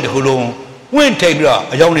ယျာဉ်တစ်ခုလုံးဝင့်ထိန်ပြီးတော့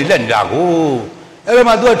အယောင်တွေလက်နေတာကိုအဲ့တော့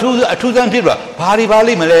မှသူကအထူးဆန်းဖြစ်တော့ဘာတွေပါ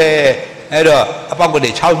လိမ့်မလဲအဲ့တော့အပေါက်က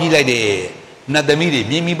လေးခြောက်ကြည့်လိုက်တယ်နတ်သမီးတွေ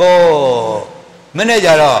မြင်ပြီပေါ့မနေ့ကျ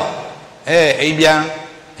တော့အိမ်ပြန်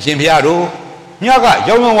အရှင်ဘုရားတို့ညက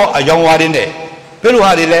ရောင်းရောင်းအယောင်ဝါရင်းနဲ့ဘယ်လို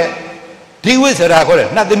ဟာတွေလဲဒီဝိဆရာခေါ်တဲ့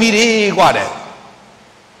နတ်သမီးတွေกว่าတယ်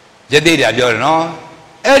ယသိတယ်ပြောတယ်နော်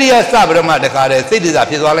အဲ့ဒီကစပရမတခါတည်းစိတ်တစား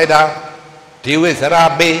ဖြစ်သွားလိုက်တာဒီဝိဆရာ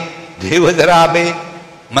ပေးဒီဝိဆရာပေး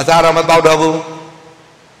မစားတော့မတော့တော့ဘူး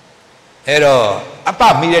အဲ့တော့အပ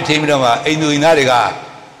မိတဲ့ထင်းပြီးတော့မှအိမ်သူအိမ်သားတွေက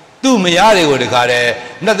သူ့မယားတွေကိုတခါတည်း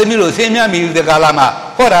နတ်သမီးတို့ဆင်းမြမိတဲ့ကာလမှာ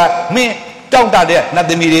ဟောတာမင်းတောက်တတဲ့နတ်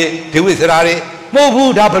သမီးတွေဒီဝိဆရာတွေမဟုတ်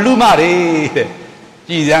ဘူးဒါဘလူမတွေ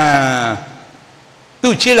ကြည်စမ်း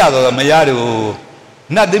သူ့ချစ်လာတော့မယားတွေကို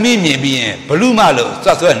နတ်သမီးမြင်ပြီးရင်ဘလူမလို့စွ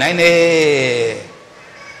တ်ဆွဲနိုင်တယ်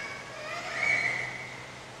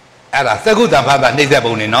အဲ့ဒါသကုတ္တဖသနှိမ့်ဆက်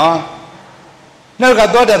ပုံနေနော်နောက်က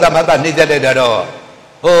သောတတမတနှိမ့်ဆက်လိုက်တော့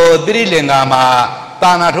ဟိုတိရိလင်္ကာမှာ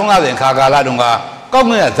တာနာထုံးကားစဉ်ခါကာလတုန်းကကောက်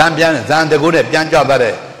ငွေဇံပြန်ဇံတကူနဲ့ပြန်ကြွသွား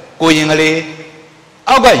တဲ့ကိုရင်ကလေး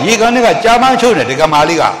အောက်ကရေကန်တွေကကြာမန်းချိုးနေဒကမာ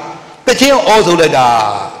လေးကတချင်းအောဆိုလိုက်တာ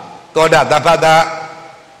သောတတဖသ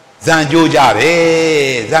ဇံကြိုးကြတယ်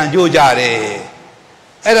ဇံကြိုးကြတယ်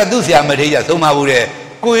အဲ့ဒါသူ့ဆရာမထေရသုံးမဘူးတဲ့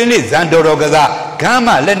ကိုရင်လေးဇံတော်တော်ကစားခမ်းမ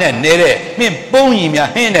လက်နဲ့နေတဲ့မြင့်ပုံးကြီးများ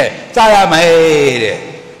ဟင်းနဲ့စားရမယ်တဲ့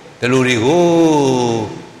ဒီလိုတွေကို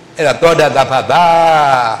အဲ့ဒါသောတတဖသ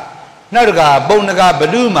နောက်တကပုံနကဘ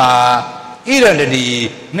လူမှာဣရဏတိ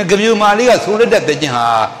ငကပြူမာလေးကဆိုလက်တဲ့ကျင်ဟာ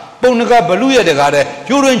ပုံနကဘလူရဲ့တကားတဲ့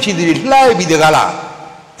ကျိုးရင်းချီတီလှိုက်ပြီးတကားလား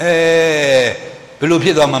ဘယ်လိုဖြ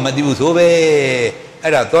စ်သွားမှမသိဘူးဆိုပဲ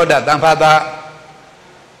အဲ့ဒါသောတတံဖသ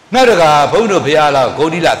နောက်တကဘုန်းတို့ဘုရားလားဂௌ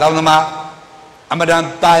တိလသောင်းသမားအမတန်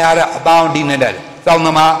ตายရတဲ့အပေါင်းဒီနေတဲ့သောင်းသ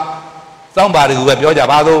မားသောင်းပါတကူပဲပြောကြ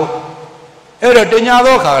ပါသောအဲ့တော့တညာ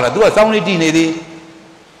သောခါကလား तू ကစောင်းလေးတည်နေသည်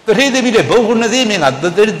တထေးသမီးတဲ့ဘုံခုနှစ်သိမြင်က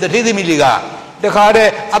တထေးသမီးလေးကတခါတဲ့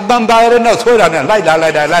အတန်တာရတဲ့နောက်ဆွဲတာနဲ့လိုက်လာ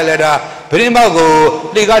ဗရင်ဘောက်ကို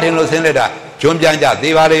လေကားထင်လို့ဆင်းလိုက်တာဂျွန်းပြန်ကြ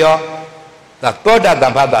သေးပါလေရောဒါသောတတံ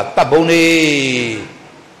ဖသတပ်ပုံလေး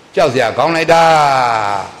ကြောက်စရာကောင်းလိုက်တာ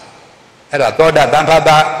အဲ့ဒါသောတတံဖသ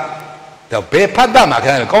တော့ဘယ်ဖတ်တမှာခ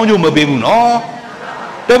င်ဗျာကောင်းကျိုးမပေးဘူးနော်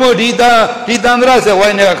တမို့ဒီတန်ត្រဆက်ဝို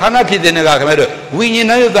င်းနေကခန္ဓာဖြစ်တဲ့နေကခင်ဗျာတို့ဝိညာဉ်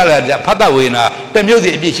နဲ့ရုပ်သားလာဖတ်တဝေနာတမျိုးစီ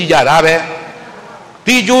အပြည့်ရှိကြတာပဲ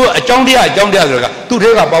ဒီကျိုးအကြောင်းတရားဆိုတာကသူ့ထဲ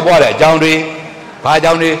ကပေါပွားတဲ့အကြောင်းတွေဘာ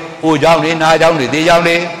ကြောင့်လဲအိုကြောင့်လဲနာကြောင့်လဲသေကြောင့်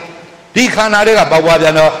လဲဒီခန္ဓာတွေကပေါပွားပြ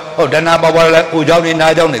န်တော့ဟုတ်တဏှာပေါပွားလဲအိုကြောင့်လဲနာ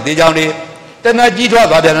ကြောင့်လဲသေကြောင့်လဲတဏှာကြီးထွား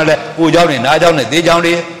သွားပြန်တော့လဲအိုကြောင့်လဲနာကြောင့်လဲသေကြောင့်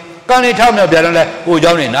လဲကံတွေထောက်မြောက်ပြန်တော့လဲအို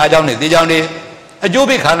ကြောင့်လဲနာကြောင့်လဲသေကြောင့်လဲအကျိုး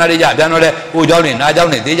ပေးခန္ဓာတွေကြပြန်တော့လဲအိုကြောင့်လဲနာကြော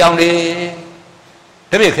င့်လဲသေကြောင့်လဲ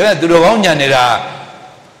တပည့်ခင်ဗျသူတော်ကောင်းညာနေတာ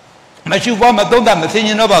မရှိဘွားမသုံးတာမသိရ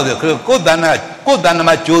င်တော့ပါဆိုကိုယ်တဏ္ဍ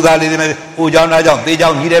မှာကြိုးစားလေးတယ်အိုကြောင့်နာကြောင့်သေကြော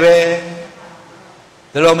င့်ကြီးတယ်ပဲ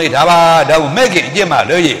သတော်မိဒါပါတော့မဲ့ခင်အကျင့်မှ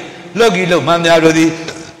လို့ရလောကီလို့မှန်များလို့ဒီ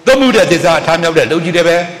သမုဒ္ဒသစ္စာထားမြောက်တဲ့လုံကြီးတယ်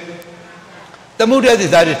ပဲသမုဒ္ဒသ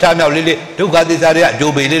စ္စာတွေထားမြောက်လေးဒုက္ခသစ္စာတွေအ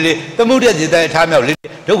ကျိုးပေးလေးသမုဒ္ဒသစ္စာတွေထားမြောက်လေး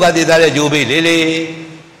ဒုက္ခသစ္စာတွေအကျိုးပေးလေး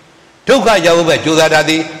ဒုက္ခရောက်ဖို့ပဲကြိုးစားတာ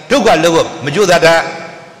ဒီဒုက္ခလို့ဖို့မကြိုးစားတာ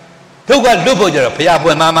ဒုက္ခလွတ်ဖို့ကြတော့ဘုရားပွ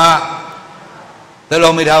င့်မှာသ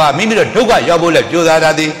တော်မိဒါပါမိမိတို့ဒုက္ခရောက်ဖို့လဲကြိုးစား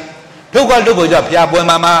တာဒီဒုက္ခလွတ်ဖို့ကြဘုရားပွင့်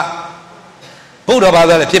မှာဘုရားဘာ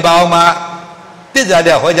သာလည်းဖြစ်ပါအောင်မှာတစ္ဆာ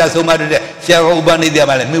တဲ့ဟောကြားဆုံးမတဲ့ဆရာဥပနိဒေ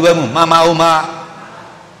မှာလည်းမြှဝဲမှုမှန်ပါအောင်မှာ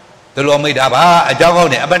သလိုမိတ်တာပါအကြောင်းကော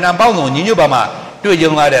င်းနဲ့အပ္ပဏံပေါင်းစုံညီညွတ်ပါမှာတွေ့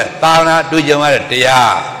ကြုံရတဲ့သာသနာတွေ့ကြုံရတဲ့တ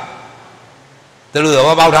ရားသလိုသ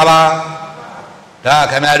ဘောပေါက်တာပါဒါ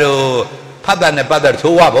ခင်ဗျားတို့ဖတ်တဲ့နဲ့ပတ်သက်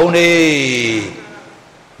ဆိုးဝဘုံနေ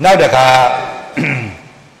နောက်တစ်ခါ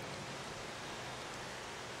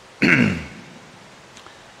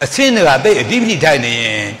အစင်းတွေကတိတ်အတိပတိထိုင်နေရ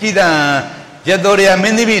င်ကြည်တန်ရတော်ရမ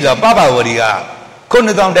င်းသမီးတော့ပပဝရီက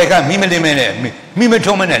9000တိုက်ခမိမလင်းမနဲ့မိမ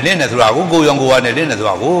ထုံးမနဲ့လင်းနေဆိုတာကိုရောင်ကိုဝါနဲ့လင်းနေဆို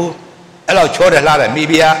တာကိုအဲ့လောက်ချောတယ်လှတယ်မိ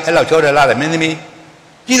ဖုရားအဲ့လောက်ချောတယ်လှတယ်မင်းသမီး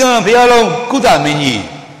ကြည်တော်ဘုရားလုံးကုသမင်းကြီး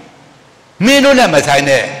မင်းတို့နဲ့မဆိုင်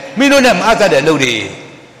နဲ့မင်းတို့နဲ့မအပ်တဲ့လုပ်တွေ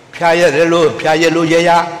ဖြာရက်လို့ရရ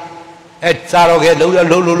အဲ့စားတော့ခဲ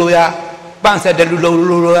လို့ရပန့်ဆက်တယ်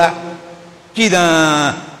လို့ရ ကြည်တံ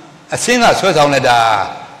အစင်းကဆွဲဆောင်လိုက်တာ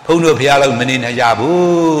ဘုန်းတို့ဖရာလောက်မနေနိုင်ကြ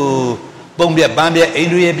ဘူးပုံပြက်ပန်းပြက်အိ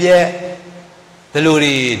န္ဒြေပြက်ဒီလို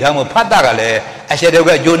တွေဒါမှဖတ်တာကလည်းအရှက်တော့က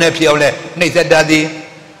အကျိုးနဲ့ဖြစ်အောင်လဲနှိမ့်သက်တာသည်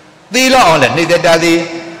သီလောက်အောင်လဲနှိမ့်သက်တာသည်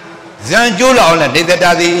ဇံကျိုးလောက်အောင်လဲနှိမ့်သက်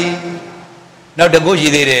တာသည်နောက်တကုရှိ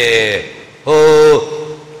သေးတယ်ဟို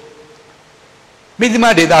မိသမ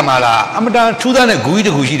ဒေတာမှာလားအမတန်ထူးဆန်းတဲ့ဂူကြီးတ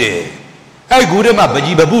စ်ခုရှိတယ်အဲ့ဂူထဲမှာပ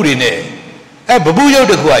ကြီးပပုတွေနဲ့အဲ့ပပုရုပ်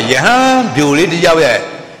တစ်ခုကယဟန်ပြိုလေးတစ်ယောက်ရဲ့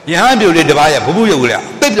ယဟန်ပြိုလေးတစ်ပါးရဲ့ပပုရုပ်ကလေး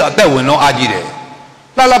တိတ်တော့အသက်ဝင်လုံးအားကြီးတယ်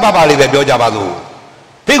လှလှပပလေးပဲပြောကြပါစို့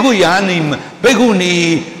ဘိက္ခုယဟန်နီဘိက္ခုနီ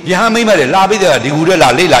ယဟန်မိမ့်မတယ်လာပြီးတော့ဒီဂူထဲလာ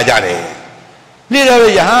လေ့လာကြတယ်လေ့လာ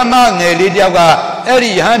တော့ယဟန်မငယ်လေးတစ်ယောက်ကအဲ့ဒီ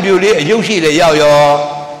ယဟန်ပြိုလေးအယုတ်ရှိလေရောက်ရော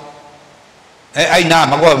အဲ့နာ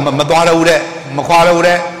မသွားတော့ဘူးတဲ့မခွာတော့ဘူး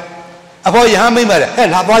တဲ့အဖေယဟန်မိမ့်မတယ်ဟဲ့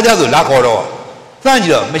လာသွားကြဆိုလာခေါ်တော့စမ်းကြ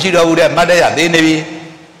ည့်တော့မရှိတော့ဘူးတဲ့မတ်တရသေးနေပြီ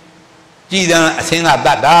ကြည်တံအစင်းကတ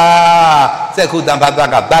တ်တာစက္ခုတံဖတ်တာ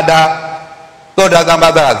ကတတ်တာသောတာတံဖ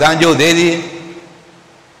တ်တာကဇံကျိုးသေးသည်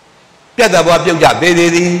ပြတ်တဲ့ဘဝပြုတ်ကြသေး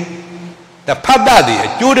သည်တဖတ်တာသည်အ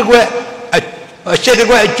ကျိုးတစ်ခွက်အရှက်တစ်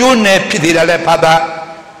ခွက်အကျိုးနဲ့ဖြစ်သေးတယ်လဲဖတ်တာ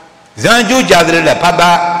ဇံကျိုးကြတယ်လဲဖတ်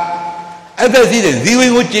တာအသက်စီးတဲ့ဇီဝ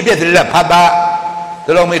င်ကိုကြည်ပြတ်တယ်လဲဖတ်တာ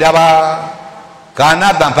ဒီလိုမိထားပါဂါန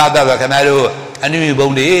တံဖတ်တာဆိုခင်ဗျားတို့အနုဘုံ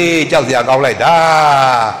တွေကြောက်စရာကောင်းလိုက်တာ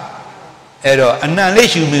အဲ့တော့အနံလေး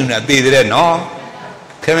ရှူမိနဲ့သေတဲ့နော်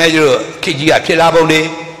ခင်ဗျားတို့ခေကြီးကဖြစ်လာပုံလေး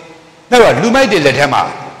နောက်တော့လူမိုက်တွေလက်ထက်မှာ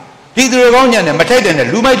ဒီသူတော်ကောင်းညာနဲ့မထိုက်တဲ့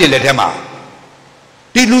လူမိုက်တွေလက်ထက်မှာ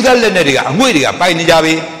ဒီလူသားလက်နဲ့တွေကအငွေ့တွေကပိုင်နေကြ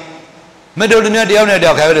ပြီမတော်တများတယောက်နဲ့တ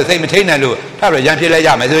ယောက်ခင်ဗျားတို့စိတ်မထိန်နိုင်လို့ထပ်ပြီးရန်ဖြစ်လိုက်ရ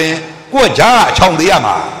မယ်ဆိုရင်ကိုယ်ကဂျားအချောင်သေးရ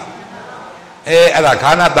မှာအဲ့ဒါ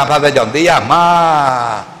ခါနာတန်ဖတ်တဲ့ကြောင့်သေးရမှာ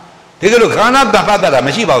ဒီကလိုခါနာတန်ဖတ်တာမ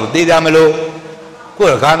ရှိပါဘူးသေးကြမလို့ကို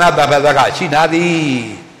ယ်ခါနာတန်ဖတ်ကရှိနာသ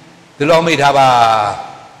ည်ဒီလိုမိထားပါ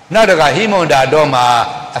နောက်တကဟိမွန်တာတော့မှာ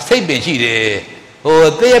အစိတ်ပင်ရှိတယ်ဟို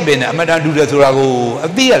တည့်ရပင်နဲ့အမတန်တူတယ်ဆိုတာကိုအ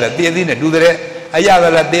သိရလဲတည့်သိနဲ့တူတဲ့အရာက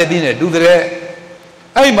လည်းတည့်သိနဲ့တူတဲ့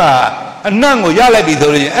အဲ့မှာအနံ့ကိုရလိုက်ပြီဆို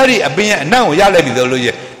လို့ရင်အဲ့ဒီအပင်ရဲ့အနံ့ကိုရလိုက်ပြီဆိုလို့ရ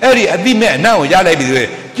င်အဲ့ဒီအသိမဲ့အနံ့ကိုရလိုက်ပြီဆိုရင်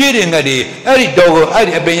ကြေးတွေငတ်တွေအဲ့ဒီတော်ကိုအဲ့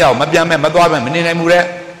ဒီအပင်ရောက်မပြန်မဲ့မသွားမဲ့မနေနိုင်ဘူးတဲ့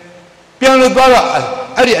ပြန်လို့သွားတော့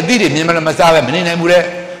အဲ့ဒီအသိတွေမြင်မလို့မစားပဲမနေနိုင်ဘူးတဲ့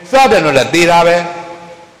စားတယ်တော့လည်းသေတာပဲ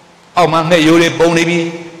အောက်မှာငှက်ရိုးတွေပုံနေပြီ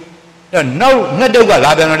နောက်ငှက်တုတ်က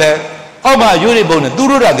လာပြန်တော့လေအောက်မှာရိုးတွေပုံနေသူ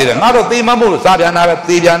တို့တာသေးတယ်ငါတို့သေမမို့လို့စားပြန်တာပဲ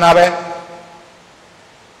သေပြန်တာပဲ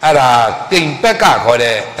အဲ့ဒါကိမ်ပက်ကခေါ်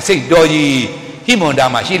တဲ့အစိတ်တော်ကြီးဟိမွန်တာ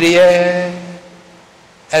မှာရှိလေရဲ့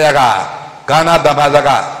အဲ့ဒါကဂါနာတံဖတ်က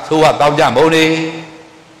သိုးဝတောင်းကြမုံနေ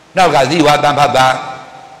နောက်ကဇိဝတံဖတ်တာ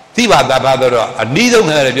ဇိဝတံဖတ်တော့အနည်းဆုံးခ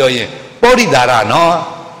ဏလည်းပြောရင်ပောဓိတာရနော်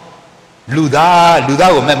လူသား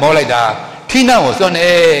ကိုမဲ့မောလိုက်တာထိနှံကိုစွန့်နေ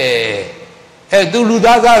သူလူ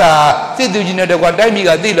သားစားတာစစ်သူကြီးနဲ့တကွာတိုက်မိက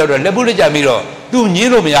သိလို့တော့လက်ပုတ်လက်ကြပြီးတော့သူညင်း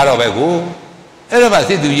လို့မရတော့ပဲကိုအဲ့တော့မှ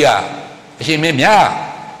စစ်သူကြီးကအရှင်မင်းများ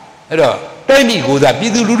အဲ့တော့တိုက်မိကိုစားပြ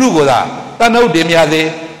ည်သူလူထုကိုစားတန်ဟုတ်တင်များစေ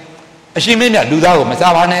အရှင်မင်းများလူသားကိုမ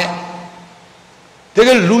စားပါနဲ့တက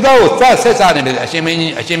ယ်လူသားကိုဆက်စားနေတယ်အရှင်မ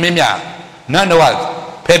င်းများနတ်တော်က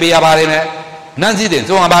ဖယ်ပေးရပါလိမ့်မယ်နန်းစည်းတင်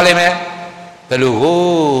စွန့်ရပါလိမ့်မယ်ဒါလို့ဟို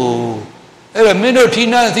အဲ့တော့မင်းတို့ထီ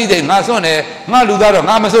နန်းစည်းတင်ငါစွန့်တယ်ငါလူသားတော့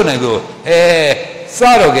ငါမစွန့်နိုင်ဘူး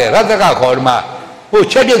စားတော့ကဲရတ္တကခေါ်ဒီမှာဟို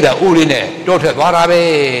ချက်ပြုတ်တဲ့အိုးလေးနဲ့တောထွက်သွားတာပဲ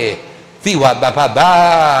သီဝတဖတ်တာ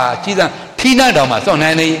ကြီးစံထီနန်းတော်မှာစွန့်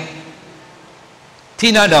နိုင်နေထီ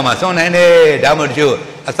နန်းတော်မှာစွန့်နိုင်တယ်ဒါမှမဟုတ်တချို့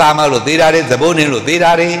အစာမလို့သေးတာတွေသဘိုးနေလို့သေး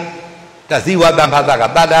တာတွေဒါဇီဝတံဖတ်တာက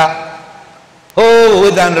တတ်တာဟိုဝိ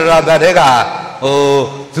သန္တရတတဲ့ကဟို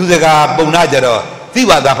ဇုစကာပုံနာကြတော့ဇီ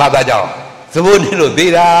ဝတံဖတ်တာကြောင့်သဘိုးနေလို့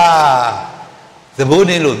သေးတာသဘိုး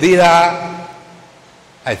နေလို့သေးတာ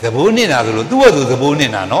အဲသဘိုးနေတာဆိုလို့သူ့ဘသူသဘိုးနေ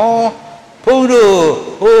တာနော်ဘုန်းတို့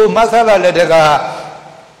ဟိုမဆလာလက်ထက်က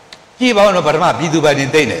ကြည်ပေါင်းတော့ပထမပြည်သူပိုင်တ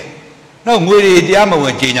င်သိမ့်တယ်နောက်ငွေတွေတရားမဝ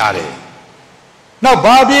င်ကြီးညာတယ်နောက်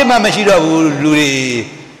ဘာပြေးမှမရှိတော့ဘူးလူတွေ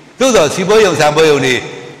သို့သောစီပွဲယုံဆံပွဲယုံတွေ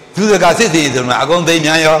သူစကားစစ်စီဆိုမှအကုန်သိမ်းမြ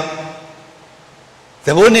န်ရောသ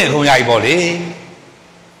ဘိုးနဲ့ခုံရပြီပေါ့လေ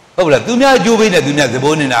ဟုတ်လားသူများအကျိုးပေးနဲ့သူများသ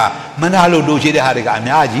ဘိုးနေတာမနာလို့တို့ရှိတဲ့ဟာတွေကအ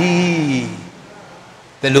များကြီး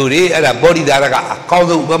တလူတွေအဲ့ဒါဘောဓိဒါရကအကောင်း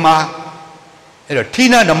ဆုံးဥပမာအဲ့တော့ဌိ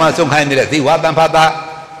နဓမ္မဆုံးခိုင်းနေတဲ့ဇိဝတံဖတ်တာ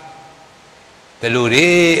တလူတွေ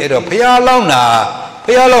အဲ့တော့ဖျားလောင်းတာ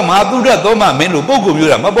ဖျားလောင်းမှာသူတက်သုံးမှမင်းတို့ပုဂ္ဂိုလ်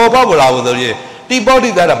မျိုးတာမပေါ်ပေါက်ဘူးလားဆိုရင်ဒီဘောဓိ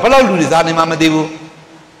ဒါရဘလောက်လူတွေစားနေမှမသိဘူး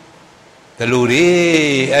တလူတွေ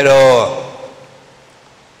အဲ့တော့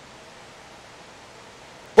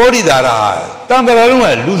ဘောဓိဒါရတန်တရာလုံးက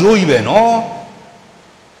လူဆိုးကြီးပဲနော်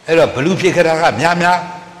အဲ့တော့ဘလူဖြစ်ခတာကများ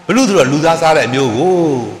ဘလူဆိုတော့လူသားစားတဲ့အမျိုးကို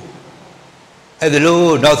အဲ့ဒါ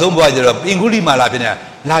လို့နောက်ဆုံးဘဝကျတော့ပင်ကုလိမာလာဖြစ်နေ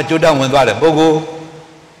လာကြွတောင်းဝင်သွားတယ်ပုဂ္ဂိုလ်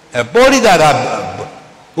ဘောဓိဒါရ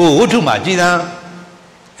ဝုထုမှာကြည်သံ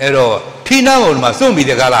အဲ့တော့ဖိနာဘုံမှာစွန့်ပြီး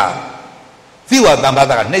တဲ့ကာလသီဝတံဖတ်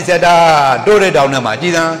တာကနှိမ့်ဆက်တာတိုးတဲ့တောင်ထဲမှာကြ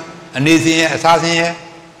ည်သံအနေစင်ရဲ့အစားစင်ရဲ့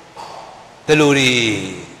တလူတွေ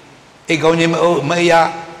အိတ်ကောင်းခြင်းမရ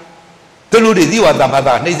တလူတွေသီဝတံဖတ်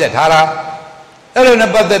တာနှိမ့်ဆက်ထားတာအဲ့လို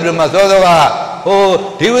နဲ့ပတ်သက်ပြီးမှစောစောက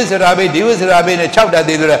ဒီဝိစရာဘေးနဲ့6တက်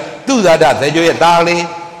သေးဆိုတော့သူဇာတသေကျော်ရဲ့သားလေး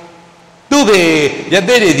သူ့ဖေရ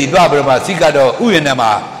သေးတွေစီသွားပြီးတော့မှစိကတော့ဥယျာဉ်ထဲ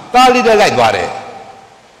မှာသားလေးတက်လိုက်သွားတယ်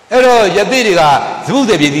အဲ့တော့ရသေးတွေကဇု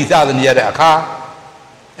သေပြည်စီစသနေရတဲ့အခါ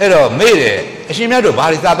အဲ့တော့မေးတယ်အရှင်မြတ်တို့ဘာ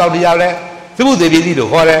တွေစားတော့တရားလဲဇုသေပြည်စီတို့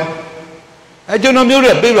ခေါ်တယ်ကျွန်တော်မျိုး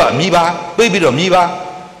တွေပြေးတော့မြည်ပါပြေးပြီးတော့မြည်ပါ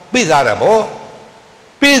ပြေးစားတယ်ဗော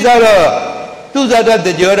ပြေးစားတော့သူဇာတ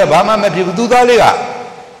သေကျော်တဲ့ဘာမှမဖြစ်ဘူးသူသားလေးက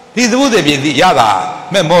ဒီသဘုသေပြည်စီရတာ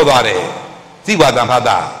မဲ့မောသွားတယ်ဇိဝတံဖတ်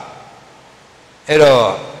တာအဲ့တော့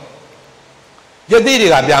ယတိတွေ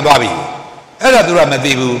ကပြန်သွားပြီအဲ့ဒါသူကမ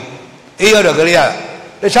သိဘူးအေးရတော့ကလေးက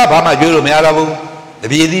တခြားဘာမှကြွေးလို့မရတော့ဘူးတ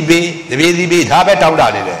ပြေစီပေးဒါပဲတောင်းတာ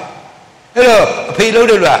နေတယ်အဲ့တော့အဖေလို့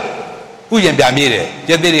တို့ကဥယျာဉ်ပြန်ပြေးတယ်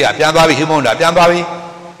ယတိတွေကပြန်သွားပြီဟိမုန်းတာပြန်သွားပြီ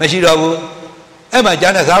မရှိတော့ဘူးအဲ့မှာကျ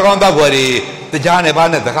န်တဲ့ဇာကောင်းတောက်ွယ်တွေတကြားနဲ့ဘာ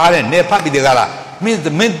နဲ့တကားနဲ့နေဖတ်ပြီးတဲ့ကလားမင်း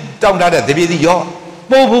တောင်းတတဲ့တပြေစီရော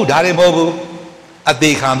မဟုတ်ဘူးဒါတွေမဟုတ်ဘူးအ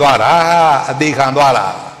သေးခံသွားတာ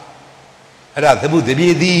အဲ့ဒါသဘုတပြေ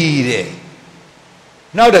စီတဲ့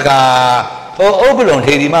နောက်တခါဥပ္ပလုံ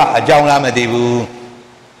ထေရီမအကြောင်းလားမသိဘူး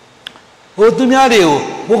သူများတွေကို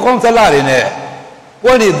ဘုကောင်းဇလတွေနဲ့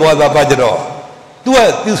ပွဲနေသွားတာပါကြတော့သူက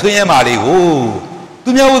သူဆွေးရမှာလေးကိုသူ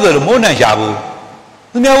များဝတ်တယ်လို့မိုးနံရှာဘူး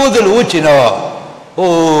သူများဝတ်တယ်လို့ဝတ်ချင်တော့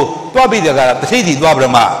တွားပြီးတဲ့ကတထိပ်စီသွားပြီး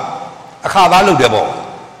တော့မှအခါသားလုပ်တယ်ပေါ့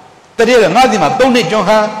တတိယငါးစီမှာ3နှစ်ကျော်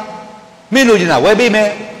ခါမင်းလိုချင်တာဝယ်ပေးမယ်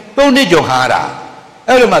3နှစ်ကျော်ခါရတာ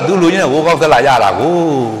အဲ့လိုမှသူလိုချင်တဲ့ဝကောင်းဇလရတာကို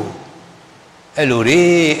အဲ့လိုတွေ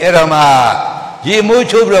အဲ့တော့မှရေမိုး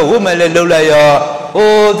ချိုးပြီးတော့ဝတ်မယ်လဲလှုပ်လိုက်ရော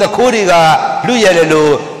သခိုးတွေကလူရတယ်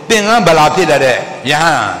လို့သင်္ကန်းဗလာဖြစ်လာတဲ့ယဟ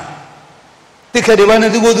န်တိခက်တွေဘာ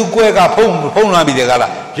နဲ့သူကိုသူကွဲကဖုံးလွှမ်းပြီးတဲ့က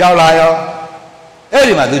လားရောက်လာရောအဲ့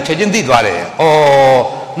ဒီမှာသူချက်ချင်းသိသွားတယ်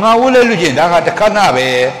ငါဝတ်လဲလူချင်းဒါကတခဏပဲ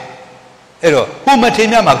အဲ့တော့ဘုမထေ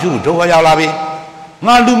မြတ်မှာပြုဒုက္ခရောက်လာပြီ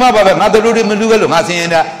ငါလူမပါပဲငါတို့တွေမလူပဲလို့ငါဆင်းရ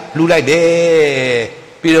င်တာလူလိုက်တယ်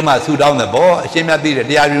ပြီးတော့မှဆူတောင်းတယ်ဗောအရှင်မြတ်သိတယ်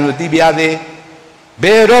တရားရှင်တို့သိပြသေးဘ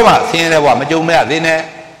ယ်တော့မှဆင်းရဲဘွားမကြုံမဲ့သေးနဲ့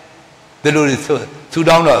ဒီလိုတွေဆူ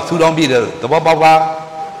တောင်းတော့ဆူတောင်းပြည့်တယ်သဘောပေါက်ပါ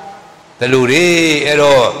ဒီလိုတွေအဲ့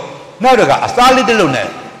တော့နောက်တကအစားလေးတစ်လုံးနဲ့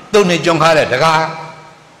3နှစ်ကျွန်းခါတဲ့တကား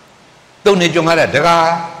3နှစ်ကျွန်းခါတဲ့တကား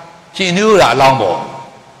ရှင်နှိုးတာအလောင်းပေါ့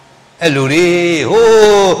အဲ့လိုတွေ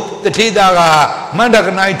တထေးသားကမန္တက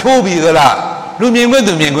နိုင်ထိုးပြီးသလားလူမြင်ခွင့်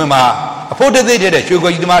သူမြင်ခွင့်မှာအဖို့တသိတဲ့ရွှေ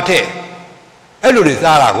ကိုကြီးသမားထက်အဲ့လိုတွေ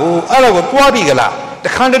စားတာကိုအဲ့တော့တွားပြီးကလားတ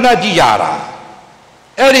ခန်းတနာကြည့်ရတာ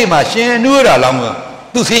အဲ့ဒီမှာရှင်နှိုးတာလောင်း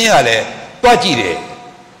သူဆင်းရလဲတွားကြည့်တယ်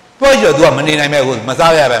တွားကြည့်တော့ तू ကမနေနိုင်ပဲကိုမ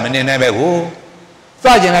စားရပဲမနေနိုင်ပဲကို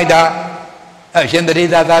စားကျင်လိုက်တာအဲ့ရှင်တထေး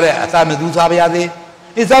သားစားတဲ့အစာမသူစားပါရသေး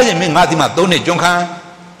အေးစားရင်မင်းငါဒီမှာ3နှစ်ကျွန်းခန်း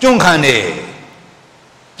နေ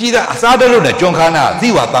ကြည်တာအစားတလုံးနဲ့ကျွန်းခန်းတာသီ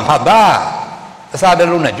ဝတံဖတ်တာအစားတ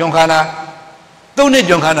လုံးနဲ့ကျွန်းခန်းတာ3နှစ်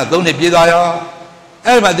ကျွန်းခန်းတာ3နှစ်ပြေးသွားရော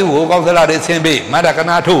အဲ့မှာသူ့ကိုကောင်းစလာတွေဆင်းပေးမန္တက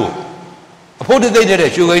နာထို့အဖို့တသိ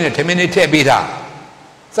တဲ့ရွှေကိုင်းနဲ့ထမင်းလေးထည့်ပေးတာ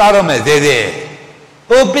စားတော့မဲ့သေး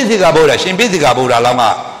ပိစိကဗုဒ္ဓရှင်ပိစိကဗုဒ္ဓလောင်းက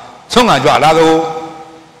ဆုံးကကြွလာတော့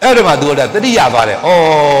အဲ့ဒီမှာသူကတတိယသွားတယ်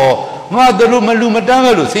ငါတို့မလူမတန်း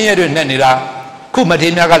ပဲလို့ဆင်းရဲတွေနဲ့နေတာခုမထေ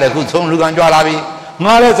မြတ်ကလည်းခုဆုံးလူကံကြွလာပြီ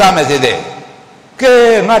ငါလည်းစားမယ်သေးတယ်ကဲ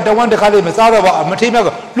ငါတဝမ်းတစ်ခါလေးမစားတော့ပါမထေမြတ်က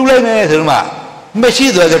လှူလိုက်မယ်ဆိုတော့မှမရှိ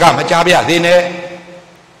သွဲစကားမကြားပြသေးနဲ့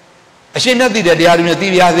အရှင်မြတ်သိတဲ့တရားတွေနဲ့သိ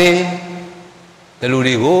ပြသေးဒီလူ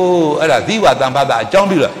တွေကိုအဲ့ဒါဇီဝတံဖတ်တာအကြောင်း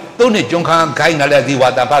ပြုတော့3နှစ်ကျွန်းခန်းခိုင်းလာတဲ့ဇီဝ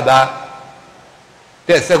တံဖတ်တာ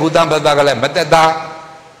တဲ့သကုတံဖတ်တာကလည်းမတက်တာ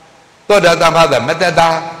သောတာတံဖတ်တာမတက်တာ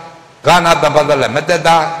ဂါနာတံဖတ်တာလည်းမတက်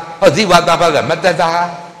တာဇီဝတံဖတ်တာမတက်တာ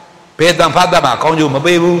ဘယ်တံဖတ်တာမှကောင်းကျိုးမ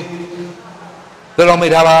ပေးဘူးတော်တော်မိ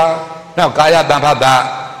ထားပါနောက်ကာယတံဖတ်တာ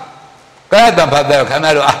ခန္ဓာ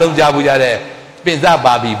တို့အားလုံးကြားဘူးကြတဲ့ပင်စ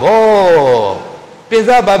ပါပြီဗောပင်စ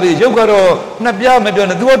ပါပြီရုပ်ကတော့နှစ်ပြားမပြော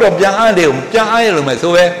နဲ့သူကတော့ပြန်အားလေပြန်အားရလို့မယ်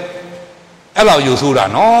ဆိုပဲအဲ့လောက်ယူဆိုးတာ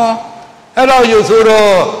နော်အဲ့လောက်ယူဆိုး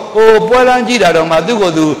တော့ပွဲလန်းကြည့်တာတော့မှသူ့ကို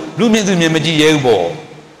ယ်သူလူမြင့်သူမြင်မကြည့်ရဘူးပေါ့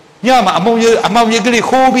ညမှာအမောင်ကြီးကလေး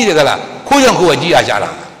ခိုးပြီးတယ်ကလားခိုးကြောင်ခိုးကြည့်ရကြတာ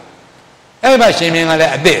အဲ့မှာရှင်မင်းကလ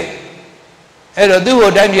ည်းအသက်အဲ့တော့သူ့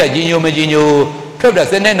ကိုတိုင်းပြည်ကြီးညိုမကြီးညိုထွက်တဲ့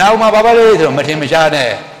စနေနာမှာဘာလဲဆိုတော့မထင်မရှားနဲ့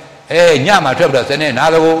ညမှာထွက်တဲ့စနေနာ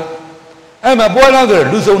တော့အဲ့မှာပွဲလန်းဆိုတော့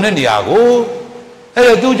လူစုံတဲ့နေရာကိုအဲ့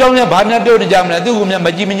တော့သူ့เจ้าเนี่ยဘာနဲ့ပြောနေကြမလဲသူ့ကိုမြတ်မ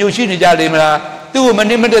ကြည်မညိုရှိနေကြလိမ့်မလားသူ့ကိုမ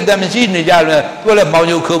နှိမတက်မရှိနေကြလဲသူလည်းမောင်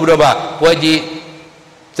ညိုခိုးပြီးတော့ပွဲကြီး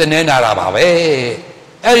စနေနာတာပါပဲ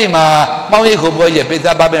အဲ့ဒီမှာပေါင်းရိပ်ကိုပွဲရဲ့ပိဿ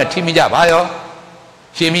ပါပဲထိမိကြပါရော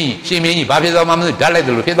ရှင်မင်းကြီးဘာဖြစ်သွားမှမသိဓာတ်လိုက်တ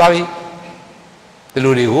ယ်လို့ဖြစ်သွားပြီဒီ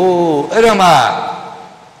လိုတွေကိုအဲ့တော့မှ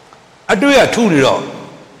အတွေ့အထုနေတော့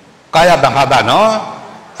ကာယတံဖတ်နော်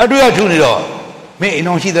အတွေ့အထုနေတော့မင်းအိမ်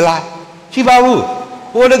တော်ရှိသလားရှိပါဘူး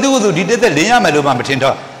ဟိုတူသူဒီတက်တက်လင်းရမယ်လို့မှမထ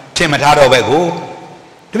င်မထားတော့ပဲကို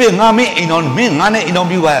တပည့်ငါမင်းအိမ်တော်မင်းငါနဲ့အိမ်တော်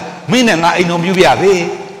ပြုပါမင်းနဲ့ငါအိမ်တော်ပြုပြဖေး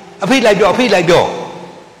အဖေလိုက်ပြော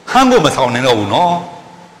ခမ်းဖို့မဆောင်နိုင်တော့ဘူးနော်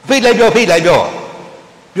အဖေလိုက်ပြော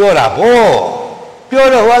ပြောတာဗောပြော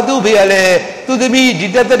တော့ဟောသူ့ဖေကလည်းသူ့သမီးဒီ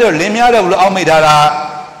တက်တော့လင်းများတော့ဘလို့အောက်မိထားတာ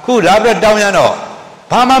ခုလာပြတောင်းရတော့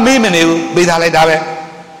ဘာမှမေးမနေဘူးပေးထားလိုက်တာပဲ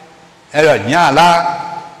အဲ့တော့ညလား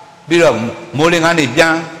ပြီးတော့မိုးလင်းကန်းနေပြ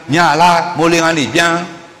န်ညလားမိုးလင်းကန်းနေပြန်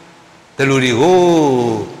ဒီလိုတွေကို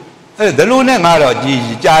အဲ့ဒီလိုနဲ့ငါတော့ကြည်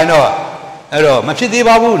ကြာရင်တော့အဲ့တော့မဖြစ်သေး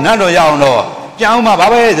ပါဘူးနတ်တော်ရအောင်တော့ကြံအောင်မှာဘာ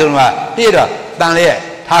ပဲဆိုတော့တည့်တော့တန်လေး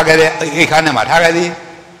ထားခဲ့တဲ့အိတ်ခါနဲ့မှာထားခဲ့သည်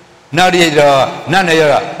နောက်တည့်တော့နတ်နဲ့ရ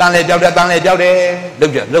တော့တန်လေးပြောက်တယ်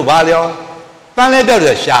လုတ်ပါလျောတန်လေးပြောက်တ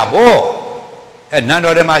ယ်ရှာဖို့အဲ့နတ်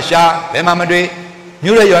တော်ထဲမှာရှာဘယ်မှမတွေ့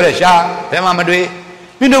မြို့ရတဲ့ရှာဘယ်မှမတွေ့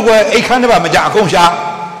မင်းတို့ကအိတ်ခါနဲ့ပါမကြအကုန်ရှာ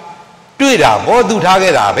တွေ့တာဘောသူထား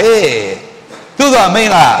ခဲ့တာပဲသို့သောမ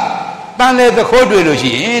င်းကတန်လေးသခိုးတွေ့လို့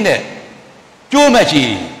ရှိရင်တဲ့ကျိုးမရှိ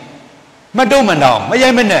မတုံမနောင်မရို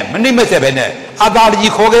က်မနဲ့မနှိမ့်မဆက်ပဲနဲ့အာသာ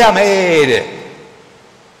ကြီးခေါ်ခဲ့ရမယ်တဲ့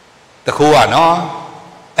တခိုးကနော်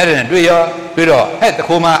အဲ့ဒါနဲ့တွေ့တော့ဟဲ့တ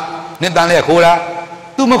ခိုးမနင်းတန်လေးခိုးတာ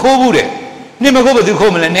သူမခိုးဘူးတဲ့နင်းမခိုးဘူးသူ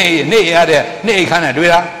ခိုးမလဲနေရတဲ့နေအိတ်ခမ်းနဲ့တွေ့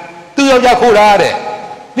တာသူယောက်ျားခိုးတာတဲ့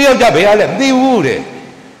သူယောက်ျားဘယ်ရလဲမသိဘူးတဲ့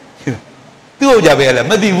သူယောက်ျားဘယ်ရလဲ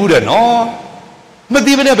မသိဘူးတဲ့နော်မ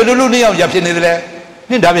သိဘဲနဲ့ဘယ်လိုလုပ်နေအောင်ရဖြစ်နေတယ်လဲ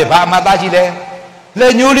နင်းဒါပဲဘာအမှသားရှိလဲလ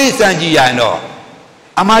က်ညိုးလေးစမ်းကြည့်ရရင်တော့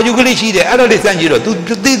အမာယူကလေးရှိတယ်အဲ့တော့လေးစမ်းကြည့်တော့ तू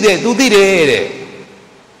သိတယ်တဲ့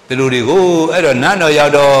ဒီလိုတွေကိုအဲ့တော့နန်းတော်ရော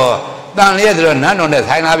က်တော့တန်လျက်ဆိုတော့နန်းတော်နဲ့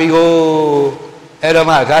ဆိုင်လာပြီကိုအဲ့တော့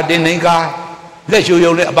မှကတင်းနေကားလက်ရှူ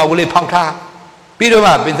ယုံလေးအပေါက်ကလေးဖောက်ထားပြီးတော့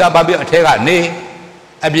မှပင်စားပါပြအထက်ကနေ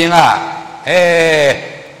အပြင်က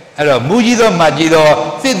အဲ့တော့မူကြီးသောမကြီးသော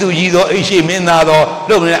စစ်သူကြီးသောအိရှိမင်းသားသော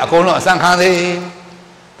လုပ်နေတဲ့အကုန်လုံးအစံခံသေး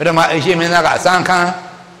ပထမအိရှိမင်းသားကအစံခံ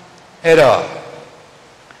အဲ့တော့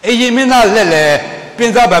အိရှိမင်းသားလက်လေပ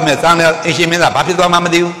င်စားပါမဲ့စံလေအိရှိမင်းသားဘာဖြစ်သွားမှမ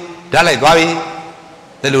သိဘူးဓာတ်လိုက်သွားပြီ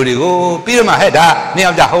ဒီလိုတွေကိုပြီးတော့မှဟဲ့ဒါနှစ်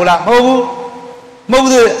ယောက်ကြဟုတ်လားမဟုတ်ဘူး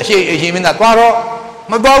အရှိမင်းသားသွားတော့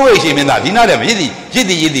မသွားဘူးအိရှိမင်းသားဒီနောက်လည်းမရစ်သ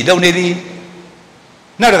ည်လုံနေသည်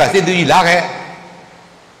နောက်တော့စစ်သူကြီးလာခဲ့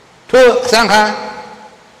ထိုးစံခံ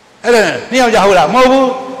အဲ့ဒါနှစ်ယောက်ကြဟုတ်လားမဟုတ်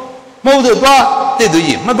ဘူးဆိုသွားစစ်သူ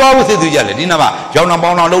ကြီးမသွားဘူးစစ်သူကြီးကလည်းဒီနောက်မှရောင်တော်ပေါ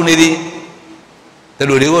င်းတော်လုံနေသည်ဒီ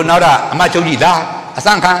လိုတွေကိုနောက်တော့အမချုပ်ကြီးလာအ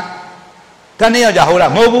စံခံတနေ့ယောက်ကြဟုတ်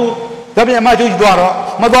လားမဟုတ်ဘူးဒါပြန်အမချုပ်ကြီးသွားတော့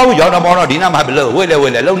မသွားဘူးရောင်တော်ပေါင်းတော်ဒီနောက်မှဘယ်လိုဝဲ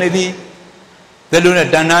လဲလုံနေသည်ဒီလိုနဲ့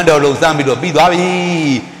တန်တန်းတော်လုံစမ်းပြီးတော့ပြီးသွားပြီ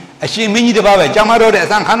အရှင်မင်းကြီးတပါးပဲကြောင်မတော်တဲ့အ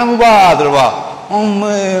စံခံမှုပါဆိုတော့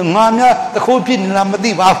ငါများတခိုးဖြစ်နေလားမ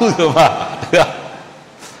သိပါဘူးဆိုမှ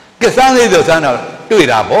ကစမ်းလေးဆိုစမ်းတော့တွေ့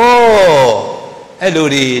တာဗောအဲ့လို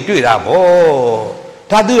တွေတွေ့တာဗော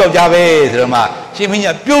ဒါသူ့ယောက်ျားပဲဆိုတော့မှရှင်မင်း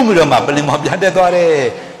ကြီးပြုံးပြီးတော့မှပလင်မော်ပြန်တက်သွားတယ်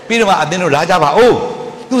ပြီးတော့မှအသင်းတို့လာကြပါအိုး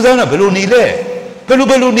သူစမ်းတော့ဘယ်လိုနေလဲဘယ်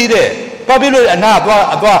လိုနေတယ်ဘာဖြစ်လို့အနာသွား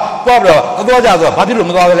ပြီးတော့အသွားကြဆိုဘာဖြစ်လို့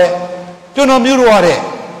မသွားကြလဲကျွန်တော်မျိုးတော့ရတဲ့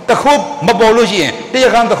တခိုးမပေါ်လို့ရှိရင်တ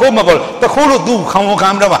ရားခံတခိုးမပေါ်တခိုးလို့သူခံ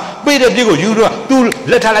တော့မှပြေးတဲ့ပြေးကိုယူတော့သူ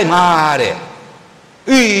လက်ထပ်လိုက်မှာတဲ့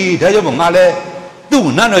အေးဒါကြောင့်ငါလဲသူ့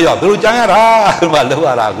နတ်တော်ရောက်ဘယ်လိုကြံရတာဆိုမှလောက်ရ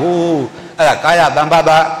တာကိုအဲ့ဒါကာယတံပါ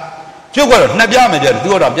ဒကျုပ်ကတော့နှစ်ပြမယ်ပြသူ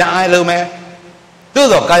ကတော့ပြန်အားလုံးမယ်သို့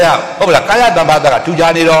တော့ကာယဟုတ်ပါလားကာယတံပါဒကထူကြ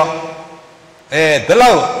နေတော့ဒီ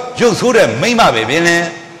လောက်ရုပ်ဆိုးတဲ့မိမပဲပင်လဲ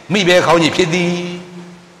မိပဲခေါင်းကြီးဖြစ်သည်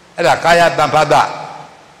အဲ့ဒါကာယတံပါဒ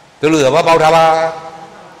ဒီလိုသဘောပေါက်တာပါ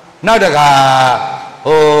နောက်တခါ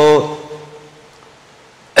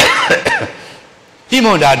ဟိ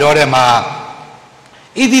မွန်တာတော်ထဲမှာ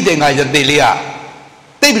ဣတိတေငါရသေးလေးက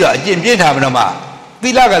တိတ်ပြီးတော့အကျင့်ပြင်းထားမလို့မှသီ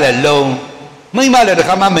လကလည်းလုံမိမလည်းတစ်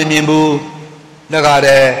ခါမှမမြင်ဘူးတခါတ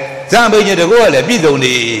ည်းဇံပိညတကောကလည်းပြည့်စုံ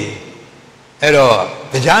နေအဲ့တော့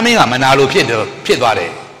တရားမင်းကမနာလို့ဖြစ်သွားတ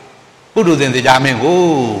ယ်ပုထုဇဉ်တရားမင်းကို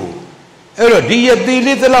အဲ့တော့ဒီရသေး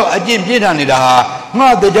လေးသလောက်အကျင့်ပြင်းထားနေတာဟာငါ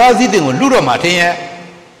တရားစည်းတင်ကိုလူတော့မှထင်ရဲ့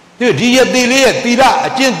ဒီရသေးလေးရဲ့သီလအ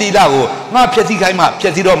ကျင့်သီလကိုငါဖြည့်ဆည်းခိုင်းမှဖြ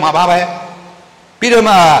ည့်ဆည်းတော့မှာပါပဲပြီးတော့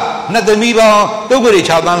မှနတ်သမီးပေါင်းတုတ်ကလေး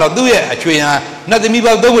6 သန်းလောက်သူ့ရဲ့အချွေရန်နတ်သမီး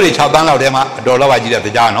ပေါင်းတုတ်ကလေး6 သန်းလောက်ထဲမှာအတော်လောက်ပါကြည့်တဲ့တ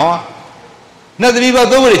ရားနော်နတ်သမီးပေါင်း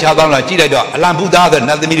တုတ်ကလေး6 သန်းလောက်ကြည့်လိုက်တော့အလံဘုရားဆိုန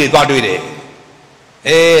တ်သမီးတွေသွားတွေ့တယ်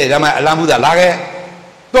ဒါမှအလံဘုရားလာခဲ့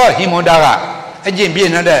တော့ဟိမွန်တာကအကျင့်ပြည့်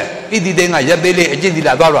နေတဲ့ဣတိသိန်းကရက်သေးလေးအကျင့်သီလ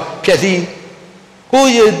သွားတော့ဖြည့်ဆည်းကို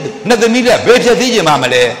ရနတ်သမီးတွေဘယ်ဖြည့်ဆည်းကြမှာမ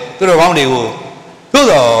လဲသူတို့ကောင်းတွေကိုသို့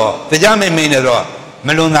တော့တရားမင်းနေတော့ မ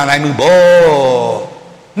လွန်သာနိုင်ဘူးဗော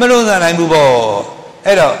မလွန်သာနိုင်ဘူးဗော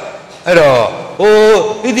အဲ့တော့ဟို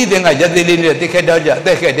ဣတိသင်္ကရသေးလေးနဲ့တက်ခက်တော့ကြအသ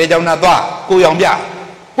က်ခက်တဲ့ကြောင့်နာသွားကိုရောင်ပြ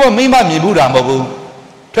ကိုမိမမြင်ဘူးတာမဟုတ်ဘူး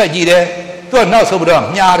ထွက်ကြည့်တယ်သူကနောက်ဆုံးပြီးတော့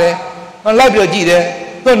မြားတယ်လိုက်ပြောကြည့်တယ်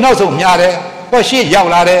သူနောက်ဆုံးမြားတယ်ဟောရှေ့ရောက်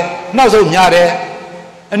လာတယ်နောက်ဆုံးမြားတယ်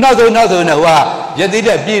နောက်ဆုံးနဲ့ဟိုကရသေး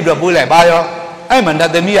တဲ့ပြေးပြီးပွေးလိုက်ပါရောအဲ့မှာန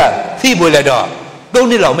တ်သမီးကသိပွေးလိုက်တော့3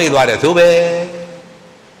 နှစ်လောက်မိသွားတယ်ဆိုပဲ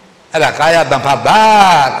အဲ့ဒါကာယတံဖတ်တာ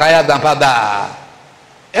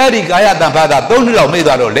အဲ့ဒီကာယတံဖတ်တာ3 နှစ်လောက်မိ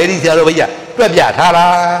သွားတော့လေဒီဆရာတော်ဘုရားတွက်ပြထားတာ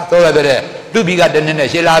ဆိုရတဲ့သူဘီက1 နှစ်နဲ့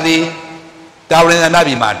ရှင်းလာသည်တာဝရဏနာ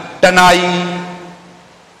ပြီမှာတဏှာကြီး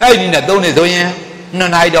အဲ့ဒီနဲ့3 နှစ်ဆိုရင်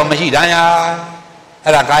2 နာရီတော့မရှိတန်းရ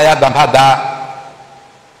အဲ့ဒါကာယတံဖတ်တာ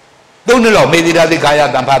3 နှစ်လောက်မိသေးတာဒီကာယ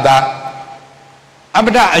တံဖတ်တာအမ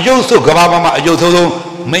တအယုတ်ဆုကဘာမှာအယုတ်ဆုံး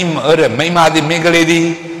မိမသည်မင်္ဂလေးသည်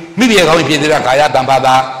မိဘကောင်းဖြစ်သေးတာကာယတံဖတ်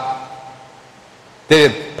တာတဲ့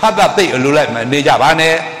ဖတ်တာသိအလိုလိုက်မနေကြပါ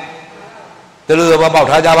နဲ့ဒီလိုသဘောပေါက်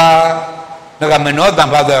ထားကြပါငါကမနောတံ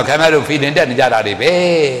ဖတ်တော့ခင်ဗျားတို့ဖီလင်တက်နေကြတာတွေပဲ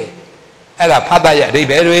အဲ့ဒါဖတ်တာရဲ့အဓိပ္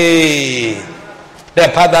ပာယ်တွေတဲ့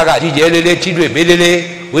ဖတ်တာကကြီးကျယ်လေးထိတွေ့ပေးလေး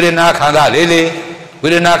ဝေဒနာခန္ဓာလေးဝေ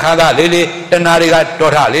ဒနာခန္ဓာလေးတဏှာတွေကတော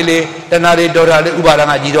ထလေးတဏှာတွေတောထလေးဥပါဒံ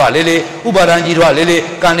ကကြီးထွားလေးဥပါဒံကြီးထွားလေး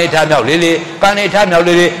ကံနေထမြောက်လေးကံနေထမြောက်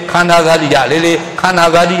လေးခန္ဓာသာတိရလေးခန္ဓာ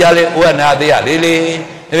သာတိရလေးဩဝနာသေးရလေးဒါ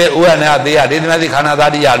ပေမဲ့ဩဝနာသေးရလေးသမီးခန္ဓာသာ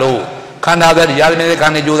တိရလို့ခန္ဓာသာတိရသမီးခ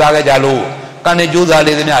န္ဓာကြိုးစားခဲ့ကြလို့ကံနေကြိုးစား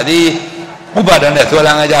လေးသမီးသည်ဥပါဒံနဲ့ဆွဲလ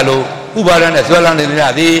န်းခဲ့ကြလို့ဥပါဒံနဲ့ဆွဲလန်းလေးသ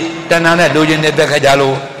မီးသည်တဏှာနဲ့လိုချင်နေသက်ခဲ့ကြ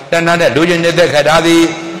လို့တဏှာနဲ့လိုချင်နေသက်ခဲ့တာသည်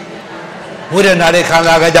ဝေဒနာတွေခံ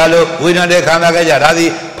စားကြလို့ဝေဒနာတွေခံစားကြတာဒီ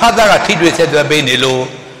ဖတ်တာကထိတွေ့ဆက်သွယ်ပေးနေလို့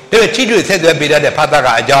ဒါပေမဲ့ထိတွေ့ဆက်သွယ်ပေးတဲ့ဖတ်တာက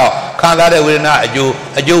အကြောင်းခံစားတဲ့ဝေဒနာအ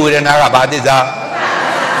ကျိုးဝေဒနာကဘာသစ္စာ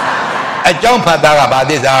အကြောင်းဖတ်တာကဘာ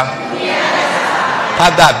သစ္စာဖ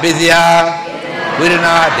တ်တာပစ္စယဝေဒ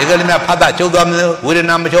နာဒီကလေးများဖတ်တာချုပ်သွားမလို့ဝေဒ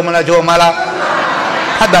နာမချုပ်မလားချုပ်မလား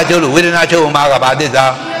ဖတ်တာချုပ်လို့ဝေဒနာချုပ်မှာကဘာသစ္စာ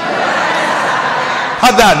ဖ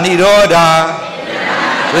တ်တာនិရောဓ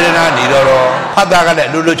ဝေဒနာនិရောဓဖတ်တာကလည်း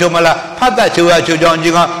လူချုပ်မလားဖတ်တာချုပ်ရချုပ်ကြောင်းချ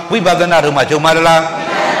င်းကဝိပဿနာတို့မှာချုပ်မလား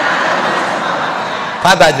ဖ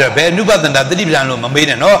တ်တာကျဘယ်နုပဒနာတတိပ္ပံလို့မမေး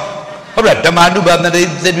နဲ့နော်ဟုတ်လားဓမ္မနုပဒနာတတိ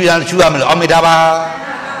ပ္ပံရှုရမလို့အောင်မေးတာပါ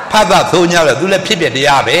ဖတ်တာသုံးညတော့သူလည်းဖြစ်ပြတ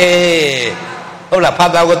ရားပဲဟုတ်လားဖ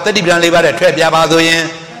တ်တာကိုတတိပ္ပံ၄ပါးနဲ့ထွက်ပြပါဆိုရင်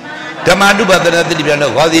ဓမ္မနုပဒနာတတိပ္ပံ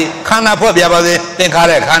တော့ဟောစီခန္ဓာဖွဲ့ပြပါဆိုရင်သင်္ခါ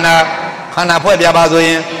ရခန္ဓာဖွဲ့ပြပါဆိုရ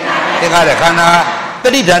င်သင်္ခါရခန္ဓာတ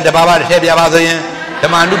တိပ္ပံတစ်ပါးပါထည့်ပြပါဆိုရင်ဓ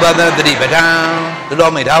မ္မနုပါဒနာတတိပဋ္ဌာန်ဒီလို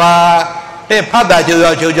မိတ်ထားပါတဲ့ဖတ်တာချုပ်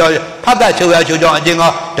ရောချုပ်ကြောင်းဖတ်တာချုပ်ရောချုပ်ကြောင်းအကျဉ်းက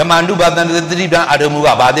ဓမ္မနုပါဒနာတတိပဋ္ဌာန်အာထုံမှုက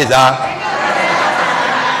ဘာသစ္စာ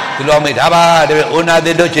ဒီလိုမိတ်ထားပါတဲ့ဩနာ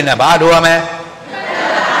တိတို့ချင်းနဲ့ဘာအထုံရမယ်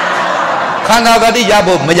ခန္ဓာဂတိရ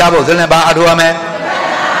ဖို့မရဖို့ဆိုရင်ဘာအထုံရမယ်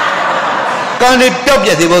ကံတွေပျောက်ပြ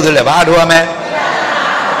ည့်စေဖို့ဆိုရင်ဘာအထုံရမယ်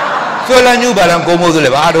ဆွေလညုပါလံကုံဖို့ဆိုရ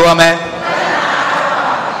င်ဘာအထုံရမယ်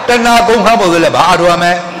တဏှာကုံခါဖို့ဆိုရင်ဘာအထုံရမ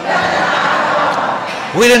ယ်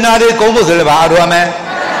ဝေဒနာတွေကုံဖို့ဆိုလည်းဘာအထုရမယ်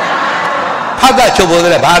ဖတ်တာချုပ်ဖို့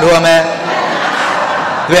ဆိုလည်းဘာအထုရမယ်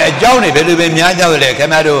ဒီအကြောင်းတွေဘယ်လိုပဲများကြလဲခင်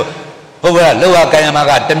ဗျားတို့ဟုတ်ပါလားလောကကံယမ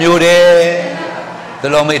ကတစ်မျိုးတည်းသ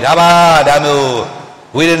လုံးမိတ်ဒါပါဒါမျိုး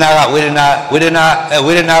ဝေဒနာကဝေဒနာကဝေဒ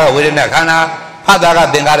နာခန္ဓာဖတ်တာက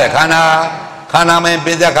သင်္ခါရခန္ဓာခန္ဓာမင်း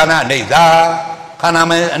ပိဿခန္ဓာအနိစ္စခန္ဓာ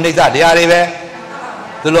မင်းအနိစ္စတရားတွေပဲ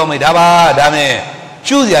သလုံးမိတ်ဒါပါဒါမဲ့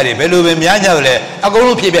ကျူးစရာတွေဘယ်လိုပဲများကြလဲအကုန်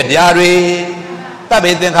လုံးဖြစ်ပြတရားတွေတပ္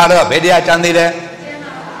ပေသင်္ခါရတော့ဘယ်တရားကြံသေးလဲ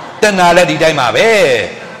တဏှာလည်းဒီတိုင်းပါပဲ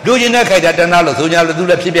လူချင်းနဲ့ခိုက်တာတဏှာလို့ဆိုကြလို့သူ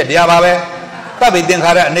လည်းဖြစ်ပြတရားပါပဲတပ္ပေသင်္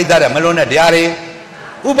ခါရအနိစ္စတဲ့မလွန်တဲ့တရားတွေ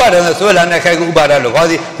ဥပါဒဏ်နဲ့ဆွဲလာတဲ့ခိုက်ကိုဥပါဒလို့ခေါ်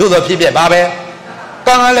စီသို့သောဖြစ်ပြပါပဲ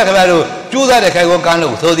ကံကလည်းခင်ဗျားတို့ကျိုးစားတဲ့ခိုက်ကိုကံ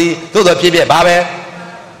လို့ဆိုသည်သို့သောဖြစ်ပြပါပဲ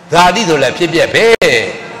ဇာတိဆိုလည်းဖြစ်ပြပဲ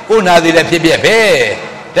ဥနာတိလည်းဖြစ်ပြပဲ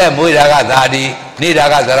တဲ့မွေးတာကဇာတိနေတာ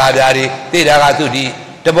ကဇရာပြာတိသိတာကသုတိ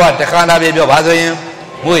တဘောတခန္ဓာပြပြောပါဆိုရင်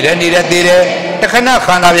မွေးတယ်နေတယ်သေးတယ်တခဏခ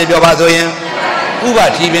န္ဓာပြပြောပါဆိုရင်ဥပ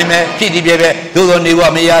တိပင်ပဲဖြစ်ဒီပြပဲသို့သောနေဘဝ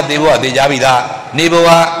မရသေးဘဝသိကြပြီသားနေဘဝ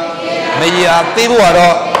မရသေးဘဝ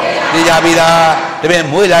တော့သိကြပြီသားဒါပေမဲ့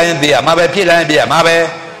မွေးလာရင်သိရမှာပဲဖြစ်လာရင်ပြရမှာပဲ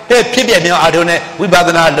တဲ့ဖြစ်ပြမြောင်းအာထုံနဲ့ဝိပဿ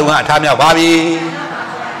နာလုံငါအထားမြောက်ပါပြီ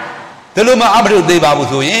ဒီလိုမှအပ္ပရုသိပါဘူး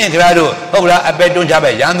ဆိုရင်ခင်ဗျားတို့ဟုတ်လားအပက်တွန်းချပဲ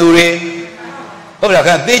ရန်သူတွေဟုတ်လားခ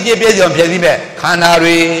င်သေချေပြည့်စုံဖြည့်စည်းမဲ့ခန္ဓာ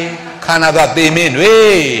တွေခန္ဓာကသေမင်းတွေ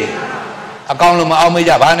အကောင်လုံးမအောင်မေး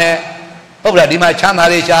ကြပါနဲ့ဟုတ်လားဒီမှာချမ်းသာ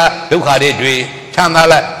တွေရှာဒုက္ခတွေတွေ့ချမ်းသာ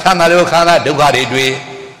လိုက်ချမ်းသာလို့ခန္ဓာဒုက္ခတွေတွေ့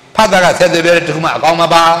ဖတ်တာကဆက်သွယ်ပြတဲ့တခုမှအကောင်မ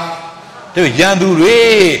ပါတို့ရန်သူတွေ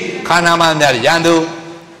ခန္ဓာမှများရန်သူ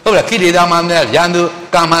ဟုတ်လားခိတေသာမှများရန်သူ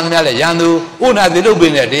ကာမမှများလည်းရန်သူဥနာတိလုတ်ပ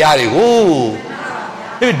င်တဲ့တရားတွေ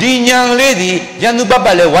ကိုဒီညာလေးဒီရန်သူပတ်ပ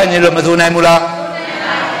တ်လဲဝိုင်းနေလို့မဆိုနိုင်ဘူးလား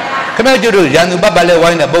ခမဲကျွတ်တို့ရန်သူပတ်ပတ်လဲ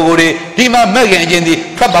ဝိုင်းတဲ့ပုံကိုယ်တွေဒီမှာမဲ့ခင်အချင်းဒီ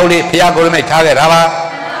ထွက်ပေါက်လေးဖျားကိုယ်လိုက်ထားခဲ့တာပါ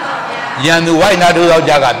ရန်သူဝိုင်းနာတို့ယော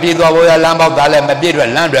က်ျားကပြေးသွားပေါ်ရလမ်းပေါက်သားလဲမပြည့်အတွက်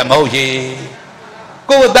လမ်းတွေမဟုတ်ရှိ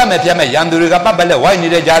ကိုယ်ကတတ်မဲ့ပြတ်မဲ့ရန်သူတွေကပတ်ပတ်လဲဝိုင်းနေ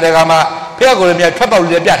တဲ့ကြားတဲ့ကမှာဖျားကိုယ်တွေထွက်ပေါက်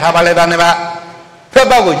လေးပြထားပါလဲသားနေပါထွက်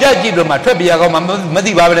ပေါက်ကိုကြက်ကြည့်လို့မှထွက်ပြရကောင်းမှမ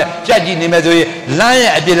သိပါဘူးနဲ့ကြက်ကြည့်နေမယ်ဆိုရင်လမ်း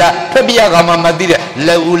ရဲ့အပြစ်လားထွက်ပြရကောင်းမှမသိတဲ့လ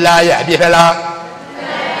က်ဦးလားရဲ့အပြစ်ပဲလား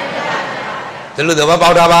ဒီလိုသဘောပေါ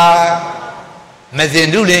က်တာပါမစင်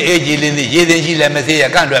လူလင်းအေးကြီးလင်းသည်ရေသိရှိလဲမစေးရ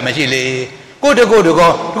ကန့်တွယ်မရှိလေကိုတကုတ်တ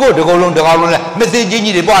ကောလုံးလဲမစင်ကြီး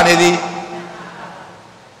ကြီးတွေပွားနေသည်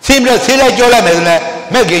ဆေးမလို့ဆေးလိုက်ကြောလိုက်မယ်ဆိုလဲ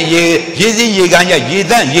မဲ့ခင်ရေစည်းရေကန်းရရေ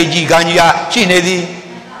တန့်ရေကြီးကန်းကြီးရှိနေသည်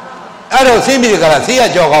အဲ့တော့ဆေးမိကလားဆေးရ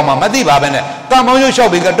ကြောကောင်းမှမသိပါပဲနဲ့တန်ပေါင်းရုပ်လျှော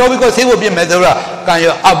က်ပြီးကတော့ပြီးကိုဆေးဖို့ပြင်မယ်ဆိုတော့ကံ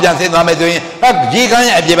ရောအောက်ပြန်ဆင်းသွားမယ်ဆိုရင်ရေကန်းရ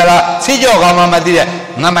အပြစ်ပဲလားဆေးကြောကောင်းမှမသိတဲ့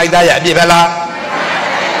ငမိုက်သားရအပြစ်ပဲလား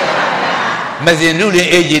မစင်လူလင်း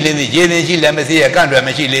အေးကြီးလင်းသည်ရေသိရှိလည်းမစေးရကန့်တွယ်မ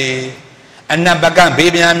ရှိလေအနပကံ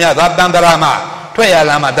ဘေးပြန်များသောတန်တရာမှထွက်ရ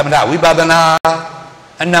လာမှသမထဝိပဿနာ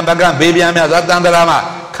အနပကံဘေးပြန်များသောတန်တရာမှ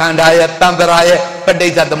ခန္ဓာရဲ့တန်တရာရဲ့ပဋိ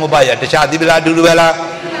စ္စသမုပ္ပါယတခြားသီပလာအတူတူပဲလား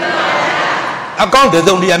အကောင့်တ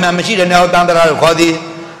စုံတရားများမရှိတဲ့နေရာတန်တရာလို့ခေါ်သည်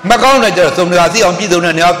မကောင်းတဲ့ကျတော့စုံတရားသိအောင်ပြည့်စုံ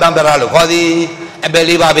တဲ့နေရာတန်တရာလို့ခေါ်သည်အပယ်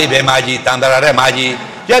လေးပါးဘေးဘယ်မှာကြီးတန်တရာတဲ့မှာကြီး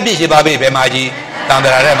ပြည့်ပြည့်ရှိပါဘေးဘယ်မှာကြီးတန်တ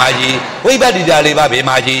ရာတဲ့မှာကြီးဝိပဿနာလေးပါးဘယ်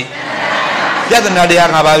မှာကြီးယတနာတရား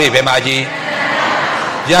၅ပါးဘယ်မှာကြီး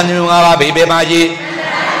ဉာဏ်၅ပါးဘယ်မှာကြီး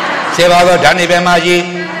7ပါးသောဓာတ်တွေဘယ်မှာကြီး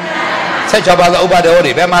16ပါးသောဥပါဒေဟော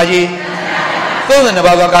တွေဘယ်မှာကြီး32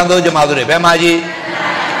ပါးသောကံသုံးကြမှာတွေဘယ်မှာကြီး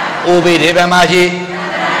အိုဘေးတွေဘယ်မှာကြီး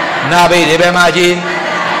နာဘေးတွေဘယ်မှာကြီး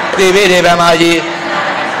သေဘေးတွေဘယ်မှာကြီး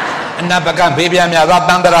အနပကံဘေးပြများသော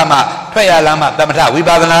တန်တရာမှထွက်ရလာမှသမထဝိပ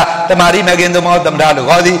ဿနာတမာရိမဂ္ဂင်သမထလို့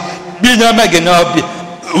ခေါ်သည်ပညာမဂ္ဂင်တော့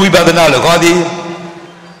ဝိပဿနာလို့ခေါ်သည်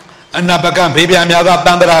အနပကံဘေးပြများသောတ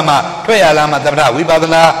န်တရာမှထွက်ရလာမှသမထဝိပဿ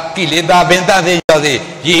နာကိလေသာပင်သစေရောစေ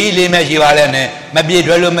ရည်လေးမဲ့ရှိပါလဲနဲ့မပြည့်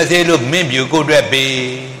တွယ်လို့မစေးလို့မင်းပြူကိုအတွက်ပေ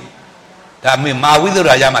ဒါမှမာဝိသုဒ္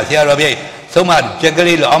ဓရာမှာဆရာတော်ပြည့်ဆုံးမကြက်က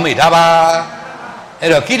လေးလို့အောင်းမိထားပါအဲ့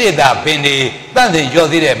တော့ကိလေသာပင်တွေတန့်စင်ရော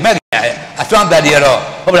သေးတဲ့မဲ့အစွမ်းတတ်တွေကတော့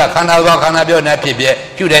ဟုတ်လားခန္ဓာသောခန္ဓာပြောနေဖြစ်ပြ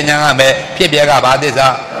ဖြူတဲ့ညာကမဲ့ဖြစ်ပြကဘာသစ္စာ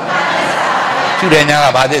ဖြူတဲ့ညာက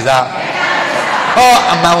ဘာသစ္စာဟော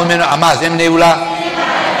အမှန်ဝင်တော့အမစင်မနေဘူးလား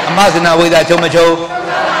အမစနာဝိဒါချုပ်မချုပ်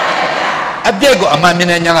အပြက်ကိုအမှန်မြင်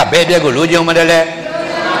တဲ့ညာကဘယ်အပြက်ကိုလိုချင်မတယ်လဲ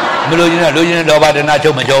မလိုချင်တဲ့လိုချင်တဲ့ဒေါဘဒနာ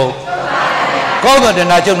ချုပ်မချုပ်ကောင်းတဲ့ဒ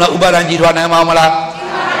နာချုပ်တော့ဥပါဒံကြီးထွားနိုင်မှာမလား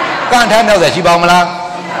ကန့်ထမ်းတော့ရှိပါမလား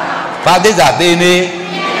ဘာသစ္စာသိနေ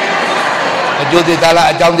အကျိုးသစ္စာလား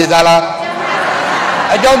အကြောင်းသစ္စာလား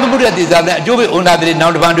အကြောင်းသမှုတဲ့သစ္စာနဲ့အကျိုးပဲဩနာတိနော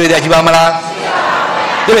က်တစ်ပန်းတွေ့တယ်ရှိပါမလား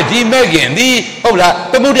ဒီမဲ့ခင်ဒီဟုတ်လား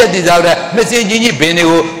သမှုတဲ့သစ္စာတဲ့မစင်ချင်းကြီးဘင်းတွေ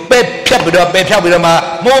ကိုပဲဖြတ်ပြီးတော့မှ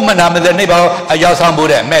မိုးမနာမတဲ့နေပါအရောက်ဆောင်ဖို့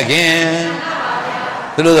တဲ့မဲ့ခင်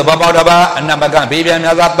သူတို့ကဘာပေါတာပါအနမကဘေးပြန်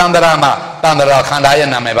များစွာတန်တရာမှာတန်တရာခန္ဓာရဲ့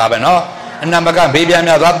နာမည်ပါပဲနော်အနမကဘေးပြန်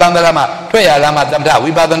များစွာတန်တရာမှာထွက်ရလာမှသမထ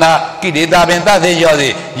ဝိပဿနာကိလေသာပင်သစေရောစေ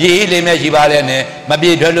ရည်လေးမဲ့ရှိပါတဲ့နဲ့မပြ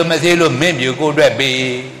ည့်ထွက်လို့မစေးလို့မင်းပြူကိုအတွက်ပေ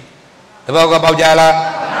တဘောကပေါက်ကြလား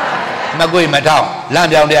မကွေ့မထောက်လမ်း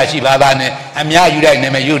ပြောင်းတရားရှိပါသားနဲ့အများယူလိုက်နေ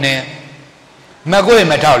မယ်ယူနေမကွေ့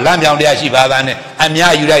မထောက်လမ်းပြောင်းတရားရှိပါသားနဲ့အ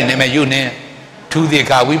များယူလိုက်နေမယ်ယူနေထူးသေး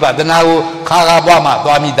ခဝိပဿနာကိုခါပွားမှ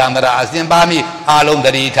သွားမိတန်တရာအစဉ်ပါမိအာလုံးတ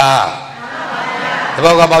တိထားတ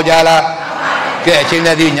ဘောကပေါက်ကြလားကဲအချင်းသ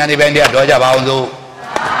က်ဒီညာနေပိုင်းတရားတော်ကြပါအောင်စို့